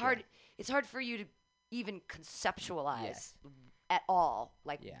 yeah, it's hard. It's hard for you to even conceptualize Yes. at all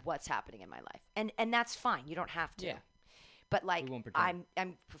Yeah. what's happening in my life, and that's fine. You don't have to. Yeah. But like, We won't pretend.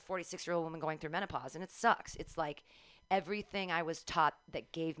 I'm a 46-year-old woman going through menopause, and it sucks. It's like everything I was taught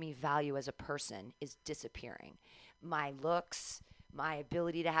that gave me value as a person is disappearing. My looks, my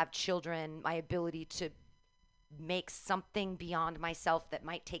ability to have children, my ability to make something beyond myself that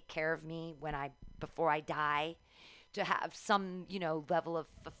might take care of me before I die, to have some level of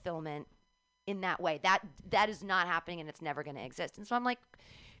fulfillment in that way. That is not happening, and it's never going to exist. And so I'm like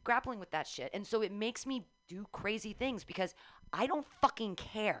grappling with that shit, and so it makes me do crazy things because I don't fucking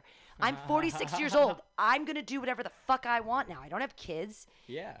care. I'm 46 years old. I'm gonna do whatever the fuck I want now. I don't have kids.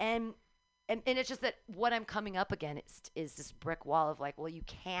 Yeah. And it's just that what I'm coming up against is this brick wall of like, well, you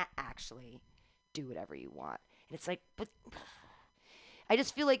can't actually do whatever you want. And it's like, but I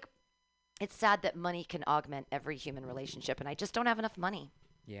just feel like it's sad that money can augment every human relationship, and I just don't have enough money.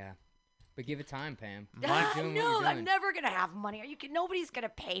 Yeah. But give it time, Pam. No, you're I'm doing. never gonna have money. Nobody's gonna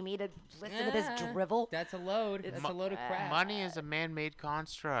pay me to listen to this drivel. That's a load. It's- That's a load of crap. Money is a man-made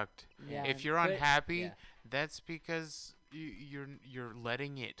construct. Yeah. If you're But- unhappy, yeah. that's because you're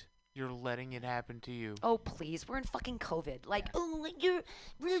letting it you're letting it happen to you. Oh, please. We're in fucking COVID. Like, oh, you're,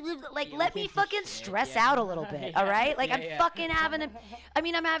 like, Yeah, let we me can't do fucking shit, stress yeah. out a little bit, all right? Like, I'm fucking having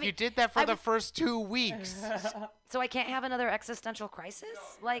I'm having, You did that for I the was- first 2 weeks. so I can't have another existential crisis?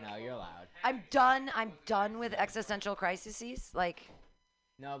 Like, No, you're allowed. I'm done with existential crises. Like,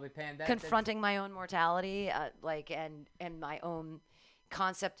 No, but Pam, confronting my own mortality, like, and my own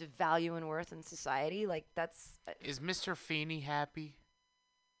concept of value and worth in society. Like, that's, Is Mr. Feeney happy?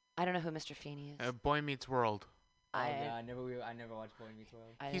 I don't know who Mr. Feeney is. Boy Meets World. Oh, yeah, I never watched Boy Meets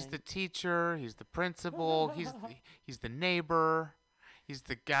World. He's the teacher. He's the principal. He's the neighbor. He's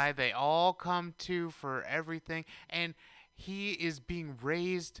the guy they all come to for everything, and he is being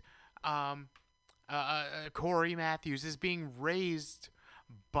raised. Corey Matthews is being raised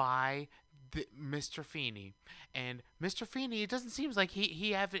by Mr. Feeney, and Mr. Feeney. It doesn't seem like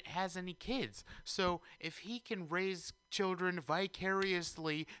he has any kids. So if he can raise children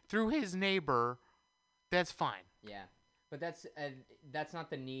vicariously through his neighbor, that's fine. Yeah, but that's not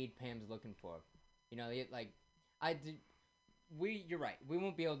the need Pam's looking for. You know, you're right. We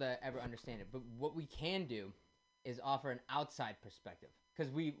won't be able to ever understand it. But what we can do is offer an outside perspective, because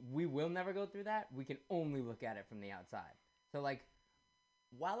we will never go through that. We can only look at it from the outside. So like,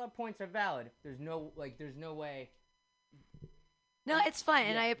 while our points are valid, there's no way. No, it's fine,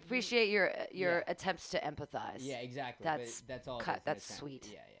 and Yeah. I appreciate your Yeah. attempts to empathize. Yeah, exactly. That's but that's all. it cut- is in a that's sense. sweet.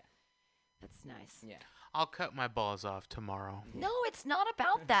 Yeah, That's nice. yeah. I'll cut my balls off tomorrow. No, it's not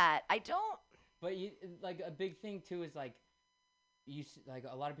about that. I don't. But like a big thing too is like, like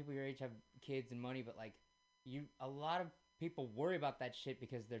a lot of people your age have kids and money, but like a lot of people worry about that shit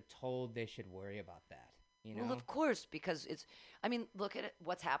because they're told they should worry about that. You know? Well, of course, because I mean, look at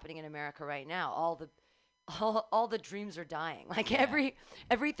what's happening in America right now. All the dreams are dying. Like, Yeah.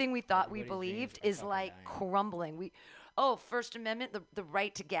 everything we thought we Everybody's dreams believed are is fucking like dying. crumbling. First Amendment, the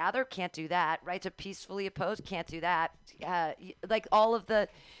right to gather, can't do that. Right to peacefully oppose, can't do that. Like all of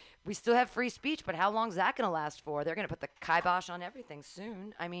we still have free speech, but how long is that going to last for? They're going to put the kibosh on everything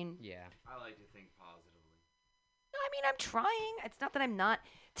soon. I mean, Yeah. I like to think positively. I'm trying. It's not that I'm not.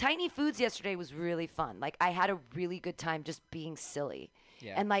 Tiny Foods yesterday was really fun. Like, I had a really good time just being silly.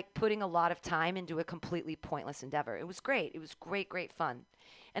 Yeah. And, like, putting a lot of time into a completely pointless endeavor. It was great. It was great fun.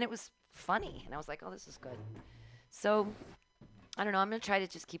 And it was funny. And I was like, oh, this is good. So, I don't know. I'm going to try to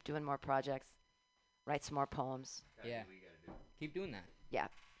just keep doing more projects, write some more poems. Yeah. Keep doing that. Yeah.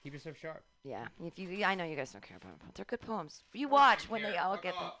 Keep yourself sharp. Yeah. I know you guys don't care about them. They're good poems. You watch when they all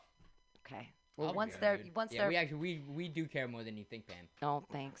get them. Okay. Well, once they're we do care more than you think, Pam. Oh,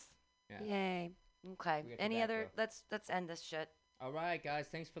 thanks. Yeah. Yay. Okay. We got your Any back, other? bro. Let's end this shit. All right, guys.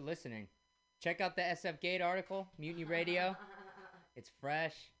 Thanks for listening. Check out the SF Gate article, Mutiny Radio. It's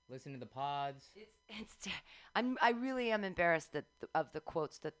fresh. Listen to the pods. I really am embarrassed of the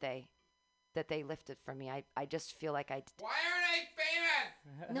quotes that they lifted from me. I just feel like I. Why aren't I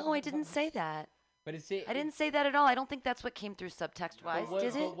famous? No, I didn't say that. But it's I didn't say that at all. I don't think that's what came through subtext wise.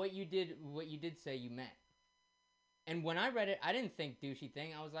 Did it? But what you did say you meant. And when I read it, I didn't think douchey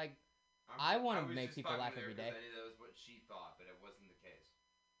thing. I was like, I want to make people laugh every day. I knew that was what she thought, but it wasn't the case.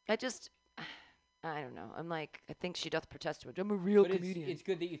 I don't know. I'm like, I think she doth protest to it. I'm a real But comedian. it's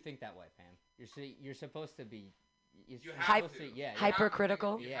good that you think that way, Pam. You're supposed to be. You You're have supposed to. Yeah.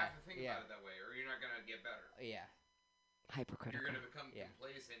 Hypercritical? You Yeah, have to think yeah. about it that way, or you're not gonna get better. Yeah. Hypercritical. You're gonna become Yeah.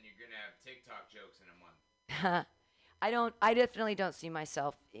 complacent. You're gonna have TikTok jokes in a month. I definitely don't see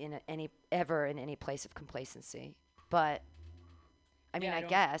myself in any place of complacency. But I mean, Yeah, I I don't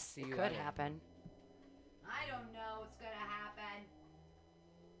guess see it you could either. happen. I don't know what's gonna happen.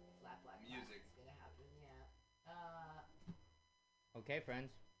 Flat black Music. plastic's gonna happen. Yeah. Okay,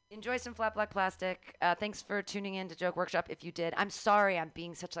 friends. Enjoy some flat black plastic. Thanks for tuning in to Joke Workshop. If you did, I'm sorry. I'm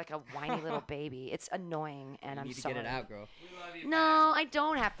being such like a whiny little baby. It's annoying, and You I'm need to sorry. get it out, girl. We love you. No, I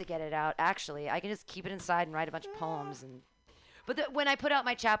don't have to get it out. Actually, I can just keep it inside and write a bunch of poems. But when I put out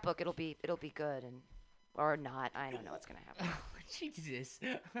my chapbook, it'll be good or not. I don't know what's gonna happen. Jesus.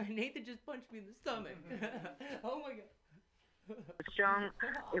 Nathan just punched me in the stomach. Oh my god.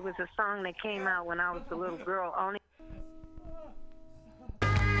 It was a song that came out when I was a little girl. Only.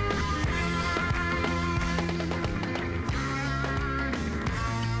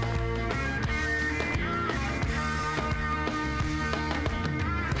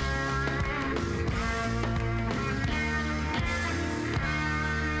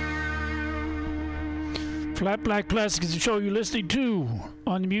 Flat Black Plastic is the show you're listening to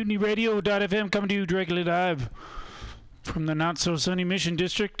on the MutinyRadio.fm, coming to you directly live from the not-so-sunny Mission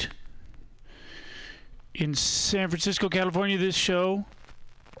District in San Francisco, California. This show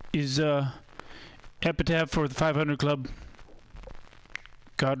is Epitaph for the 500 Club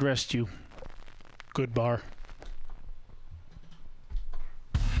God rest you. Good bar.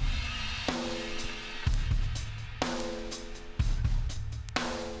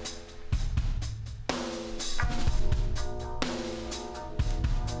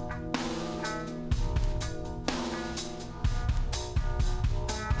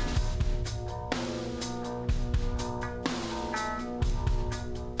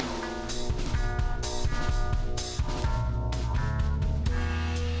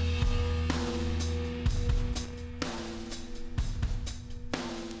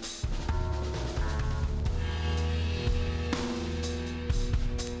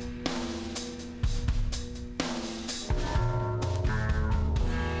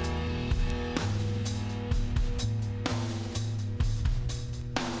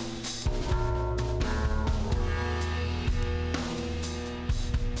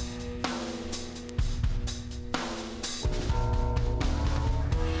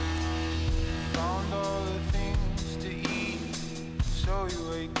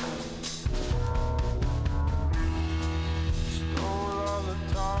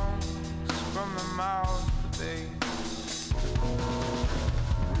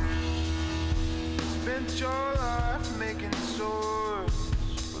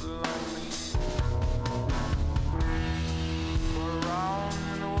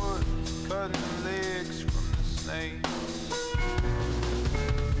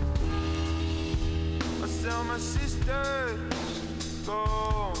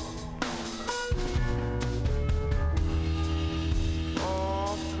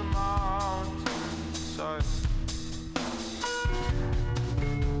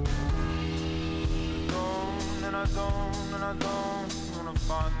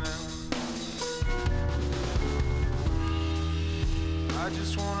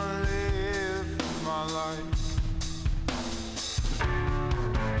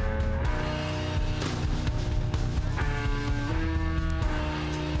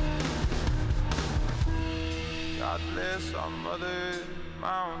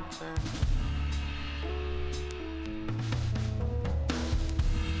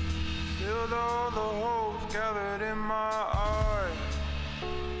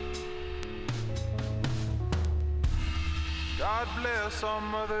 Our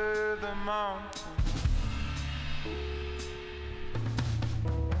mother, the mountain.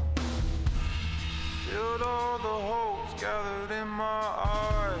 Filled all the holes gathered in my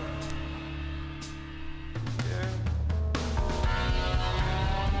eyes.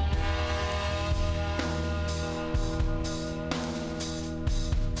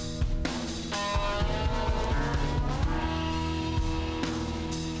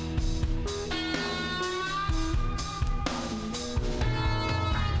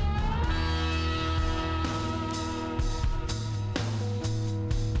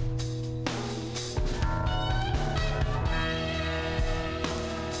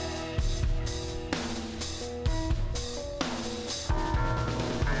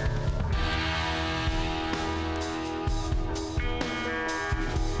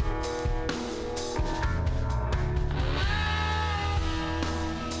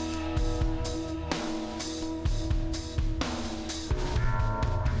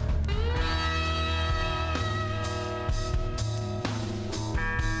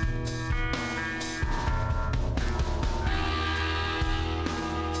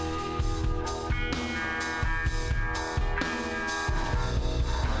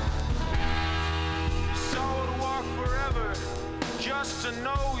 Just to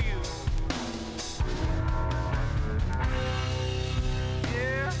know you.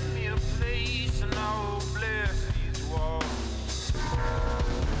 Give me a place and I will bless these walls.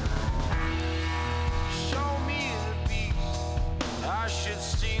 Show me the beast I should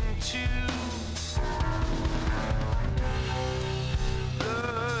sing to.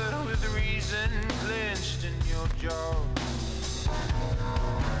 Blood with reason clenched in your jaws.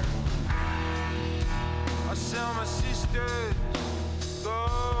 I sell my sisters. Go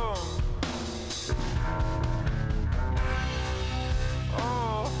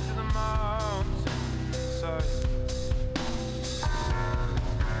off to the mountainside.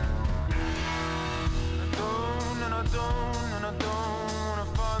 I don't wanna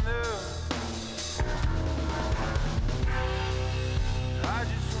find them. I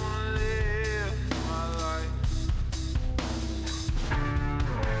just wanna live my life.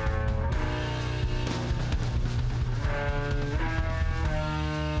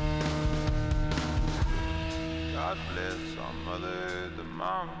 God bless our mother, the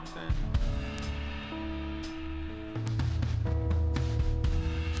mountain.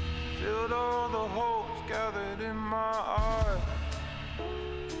 Filled all the hopes gathered in my eyes.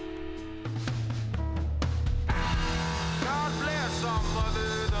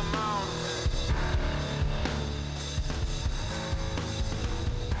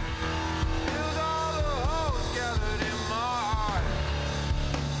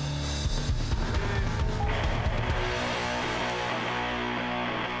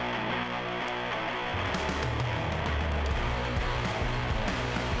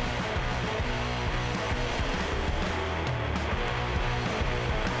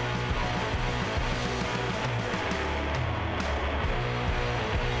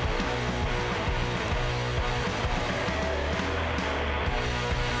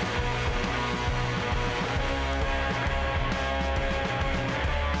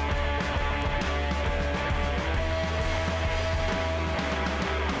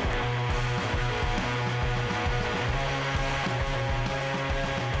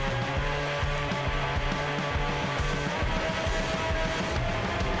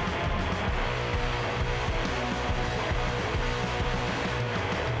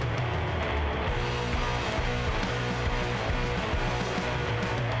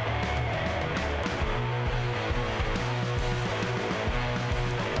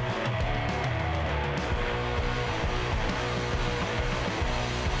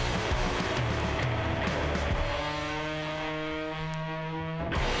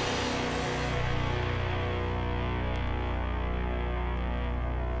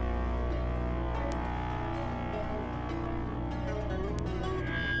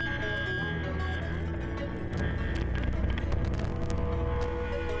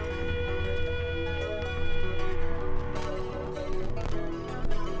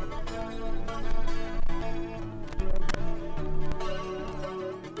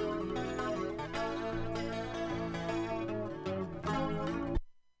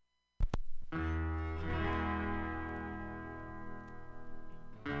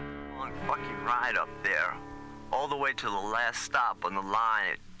 ride up there, all the way to the last stop on the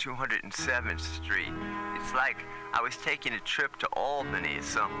line at 207th Street. It's like I was taking a trip to Albany or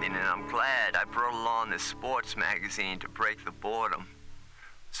something, and I'm glad I brought along this sports magazine to break the boredom.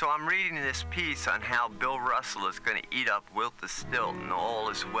 So I'm reading this piece on how Bill Russell is going to eat up Wilter Stilt, and all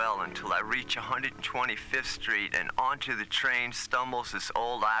is well until I reach 125th Street, and onto the train stumbles this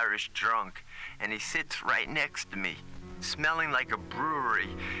old Irish drunk, and he sits right next to me, smelling like a brewery,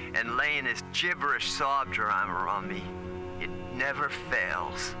 and laying his gibberish sob drama on me. It never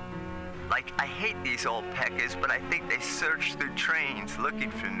fails. Like, I hate these old peckers, but I think they search through trains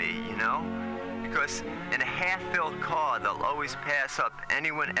looking for me, you know? Because in a half-filled car, they'll always pass up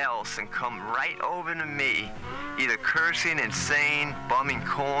anyone else and come right over to me, either cursing, insane, bumming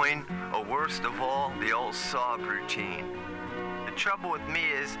coin, or worst of all, the old sob routine. The trouble with me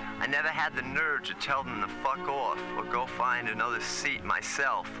is I never had the nerve to tell them to fuck off or go find another seat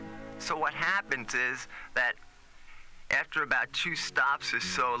myself. So what happens is that after about 2 stops or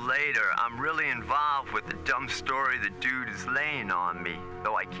so later, I'm really involved with the dumb story the dude is laying on me,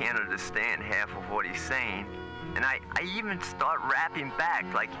 though I can't understand half of what he's saying. And I even start rapping back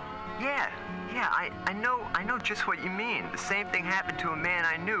like, yeah, I know just what you mean. The same thing happened to a man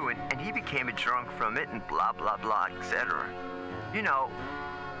I knew, and he became a drunk from it, and blah, blah, blah, etc. You know,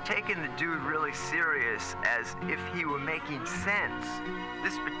 taking the dude really serious as if he were making sense.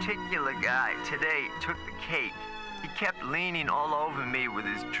 This particular guy today took the cake. He kept leaning all over me with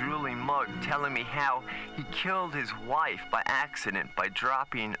his drooling mug, telling me how he killed his wife by accident by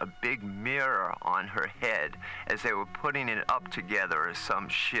dropping a big mirror on her head as they were putting it up together or some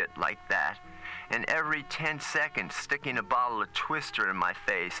shit like that. And every 10 seconds sticking a bottle of Twister in my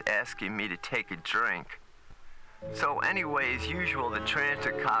face, asking me to take a drink. So anyway, as usual, the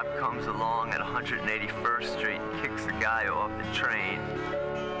transit cop comes along at 181st Street and kicks the guy off the train.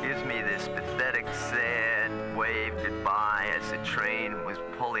 Gives me this pathetic, sad wave goodbye as the train was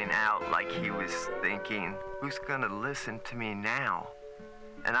pulling out, like he was thinking, who's gonna listen to me now?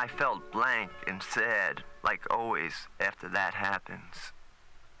 And I felt blank and sad, like always after that happens.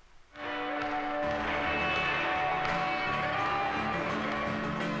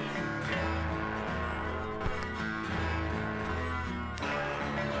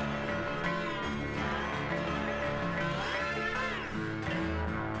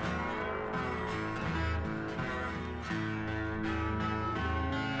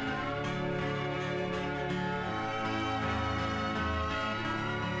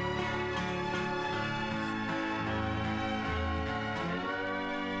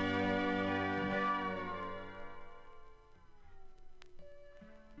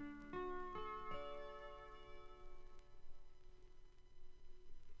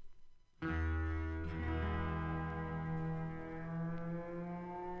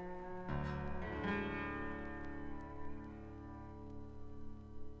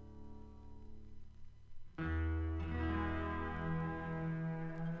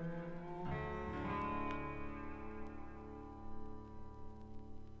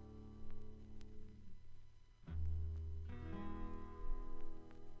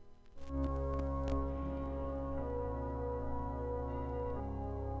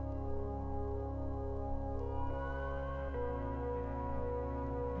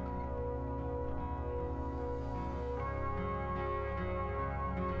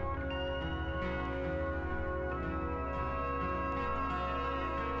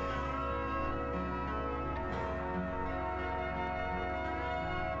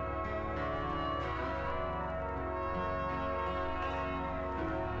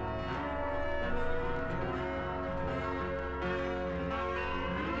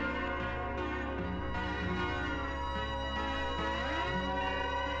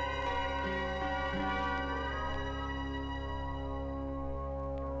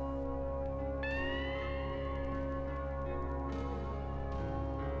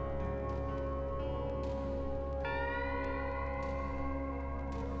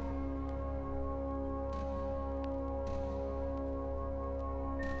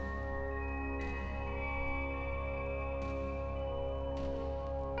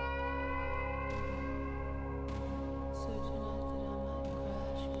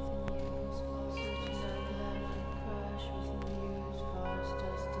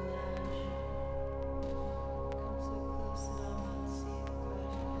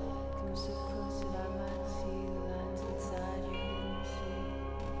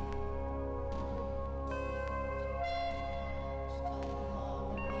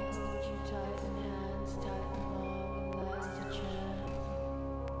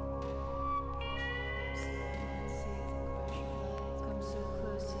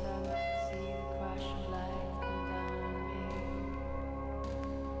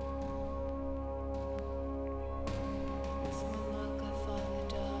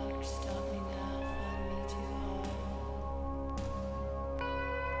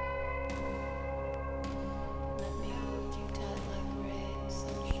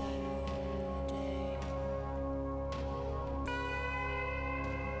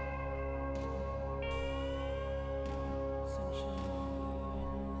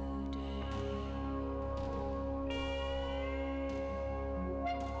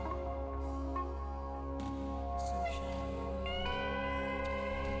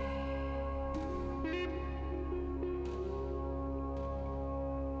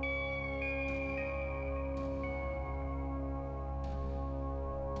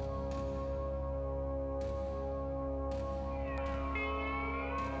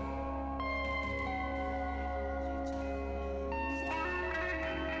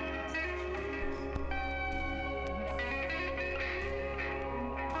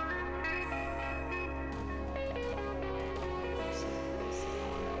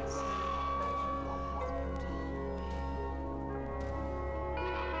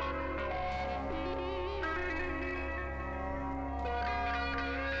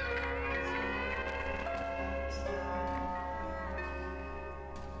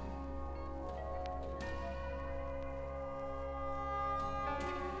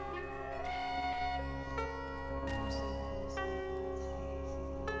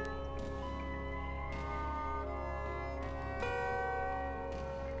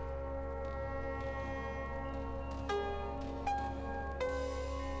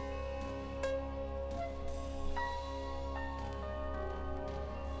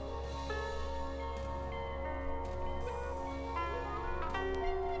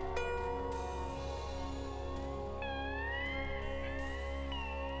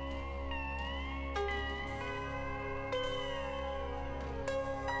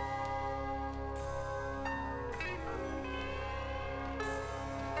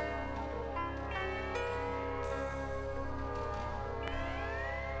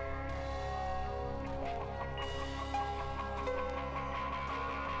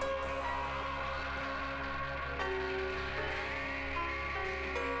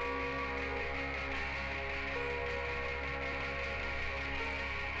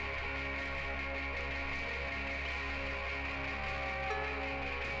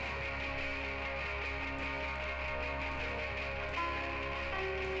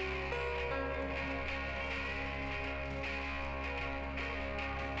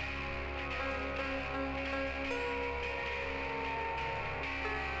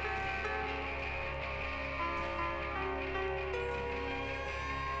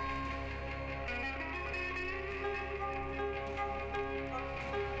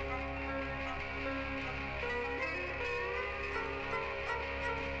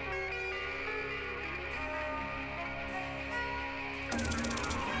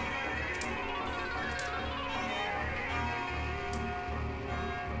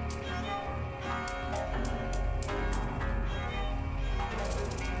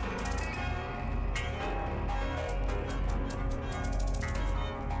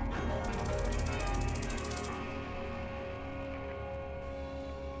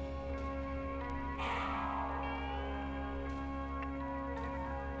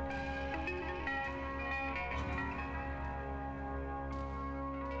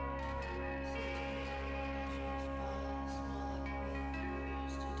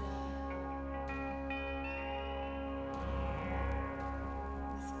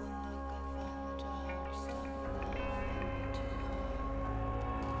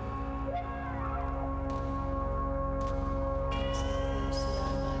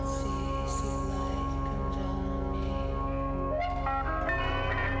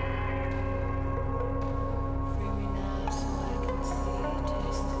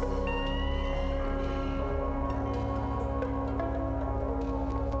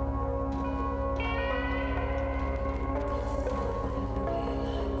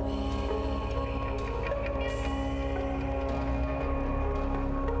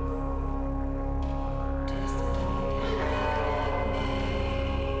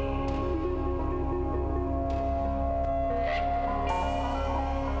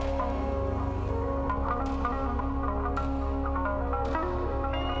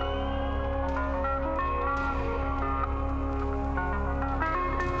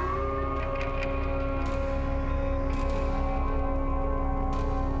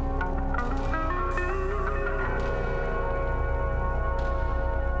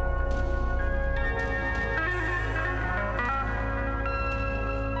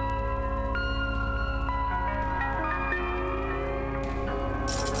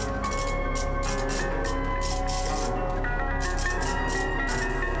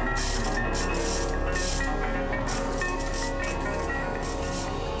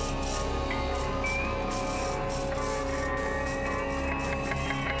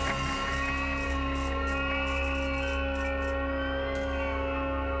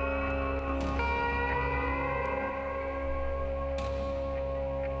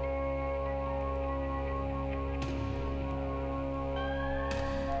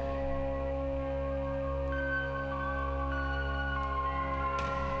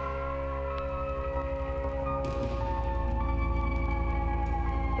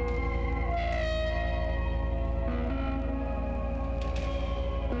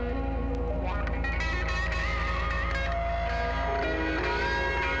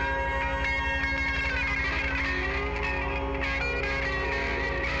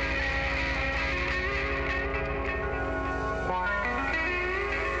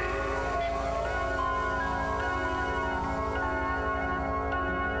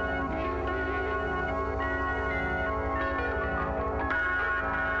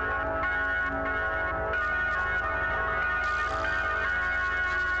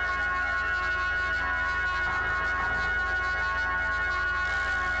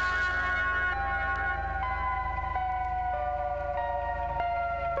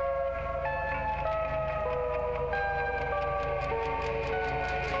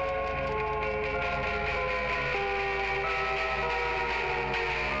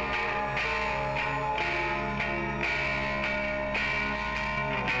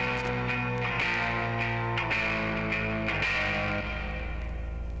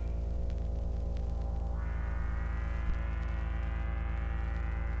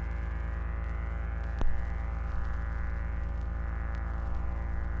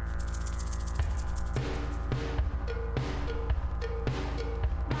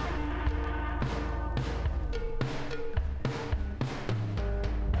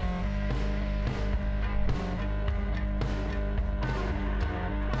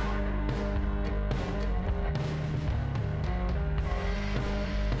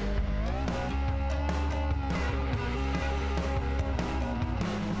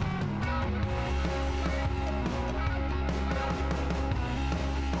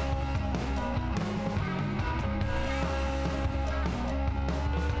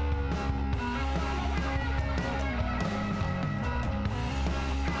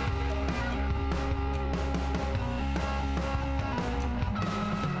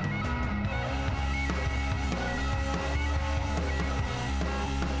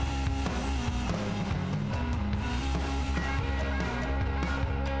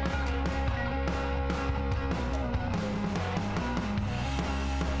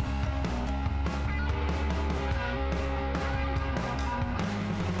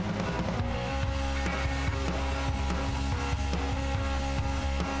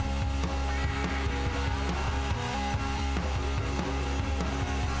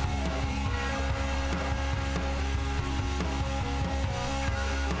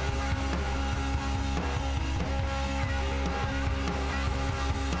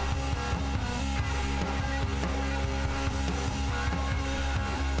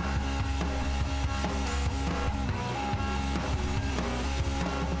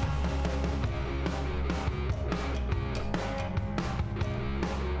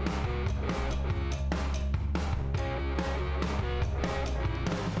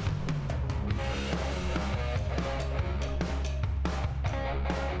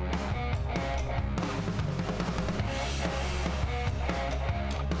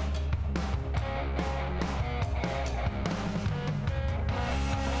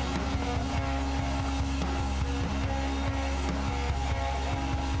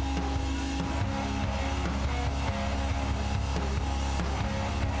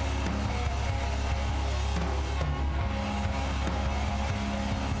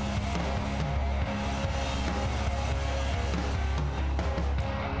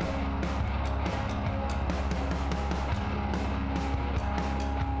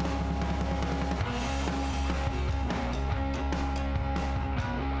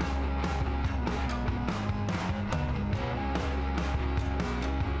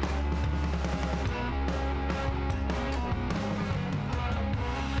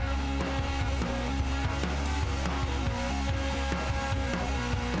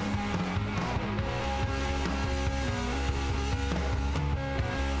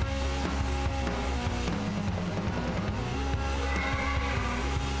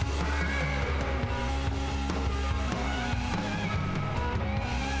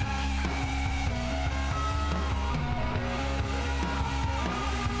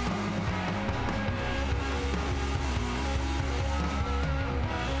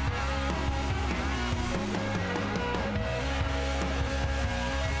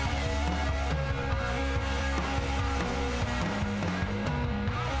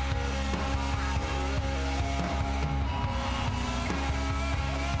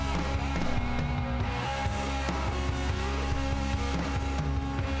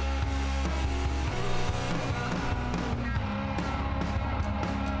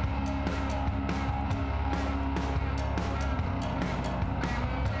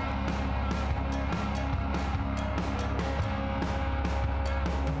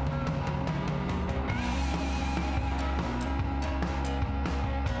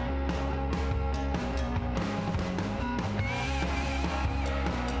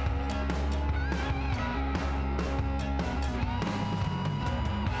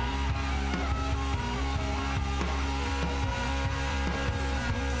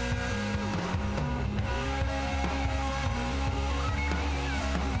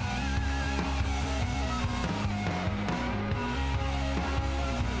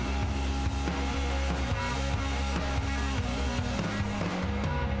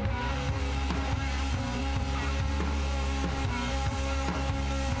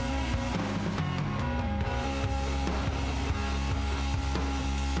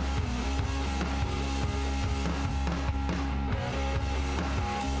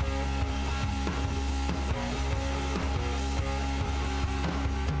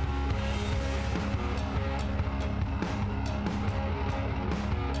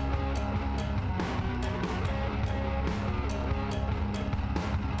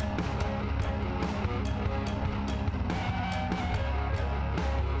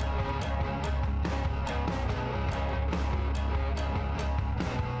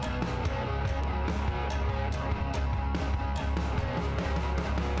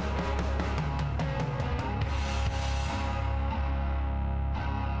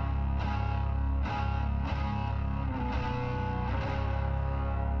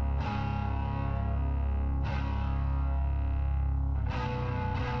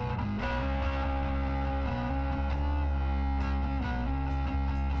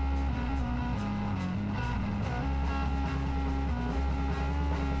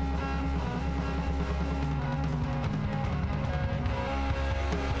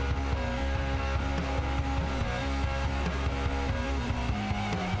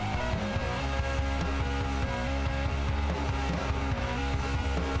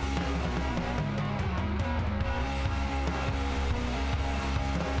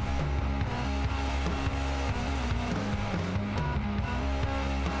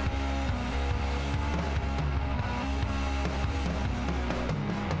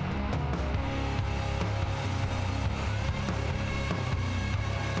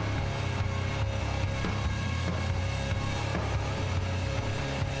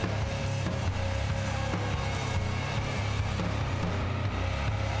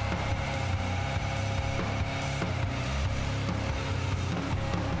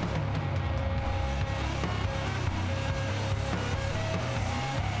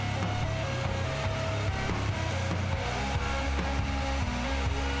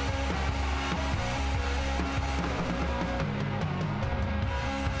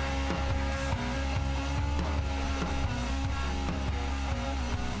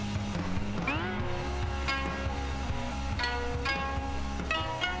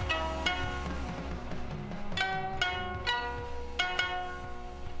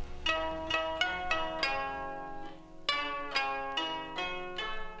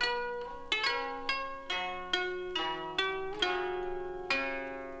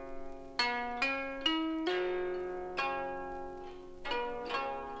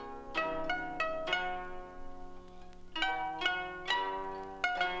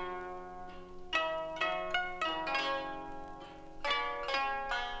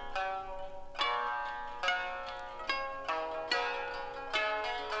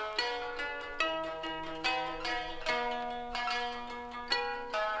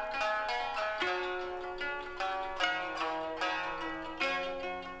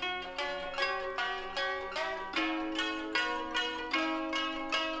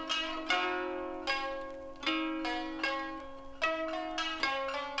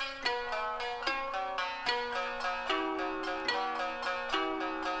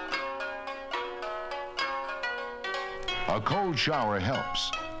 A cold shower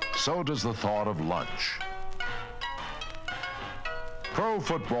helps. So does the thought of lunch. Pro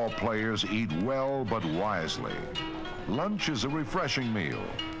football players eat well but wisely. Lunch is a refreshing meal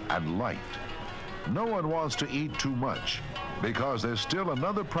and light. No one wants to eat too much because there's still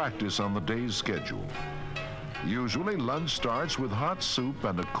another practice on the day's schedule. Usually lunch starts with hot soup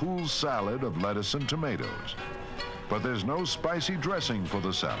and a cool salad of lettuce and tomatoes. But there's no spicy dressing for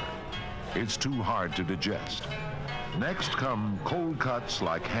the salad. It's too hard to digest. Next come cold cuts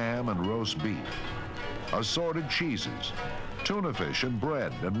like ham and roast beef, assorted cheeses, tuna fish and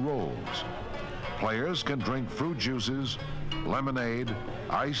bread and rolls. Players can drink fruit juices, lemonade,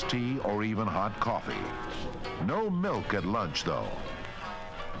 iced tea, or even hot coffee. No milk at lunch, though.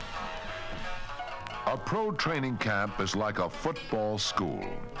 A pro training camp is like a football school.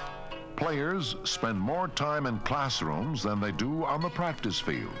 Players spend more time in classrooms than they do on the practice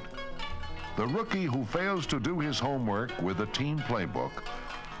field. The rookie who fails to do his homework with the team playbook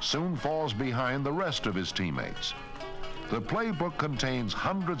soon falls behind the rest of his teammates. The playbook contains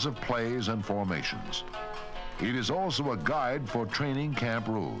hundreds of plays and formations. It is also a guide for training camp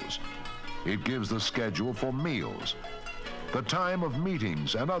rules. It gives the schedule for meals, the time of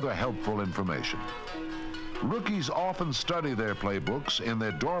meetings, and other helpful information. Rookies often study their playbooks in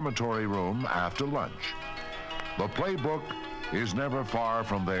their dormitory room after lunch. The playbook is never far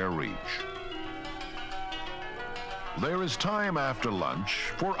from their reach. There is time after lunch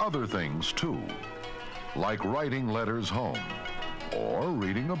for other things too, like writing letters home, or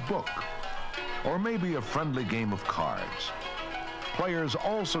reading a book, or maybe a friendly game of cards. Players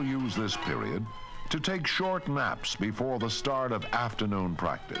also use this period to take short naps before the start of afternoon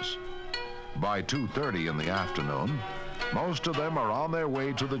practice. By 2:30 in the afternoon, most of them are on their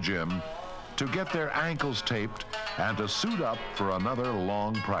way to the gym to get their ankles taped and to suit up for another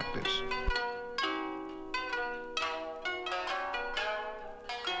long practice.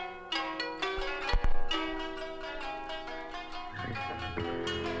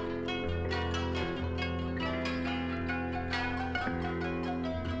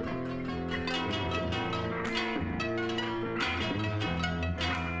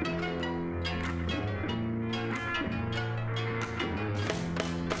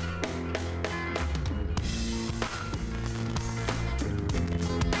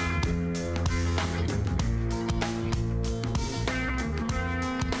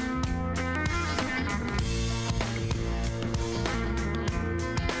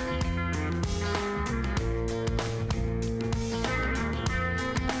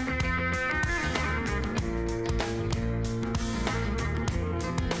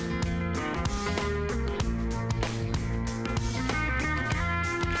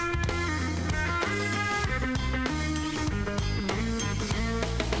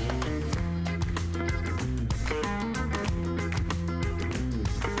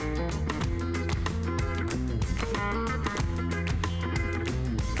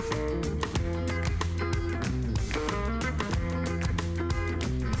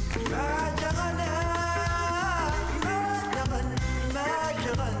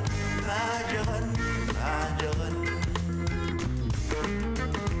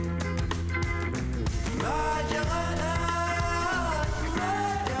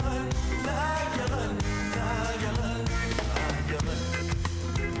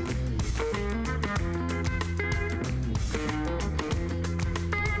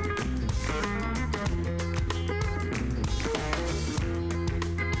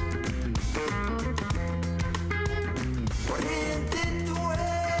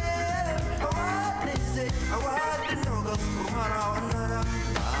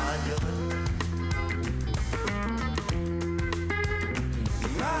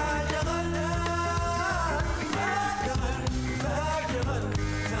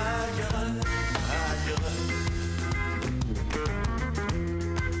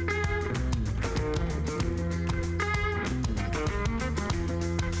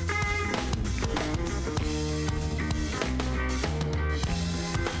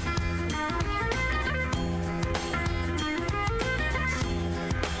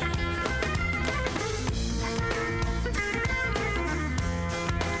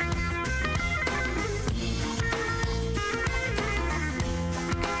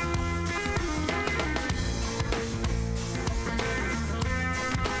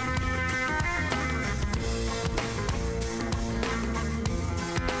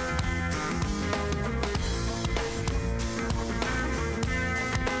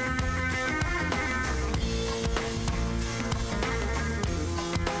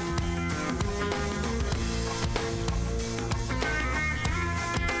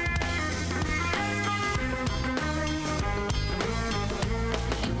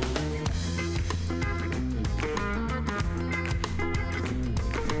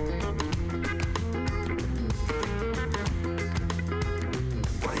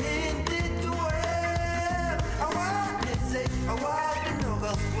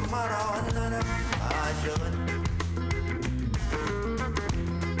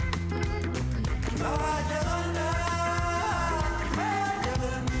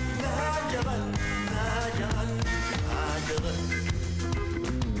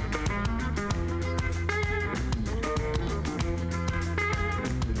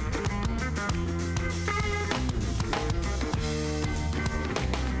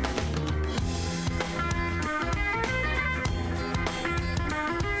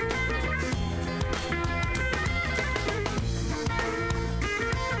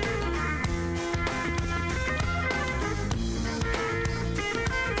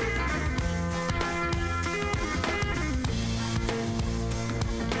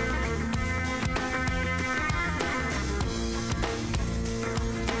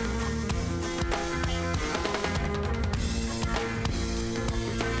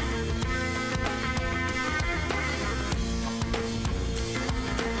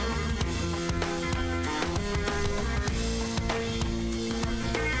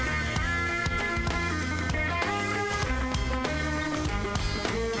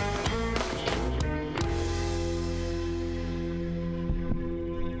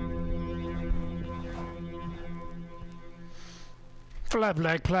 Flat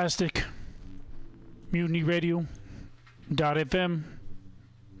Black Plastic, MutinyRadio.fm,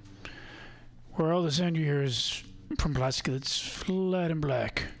 where all the sound you hear is from plastic that's flat and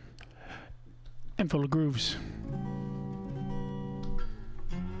black and full of grooves.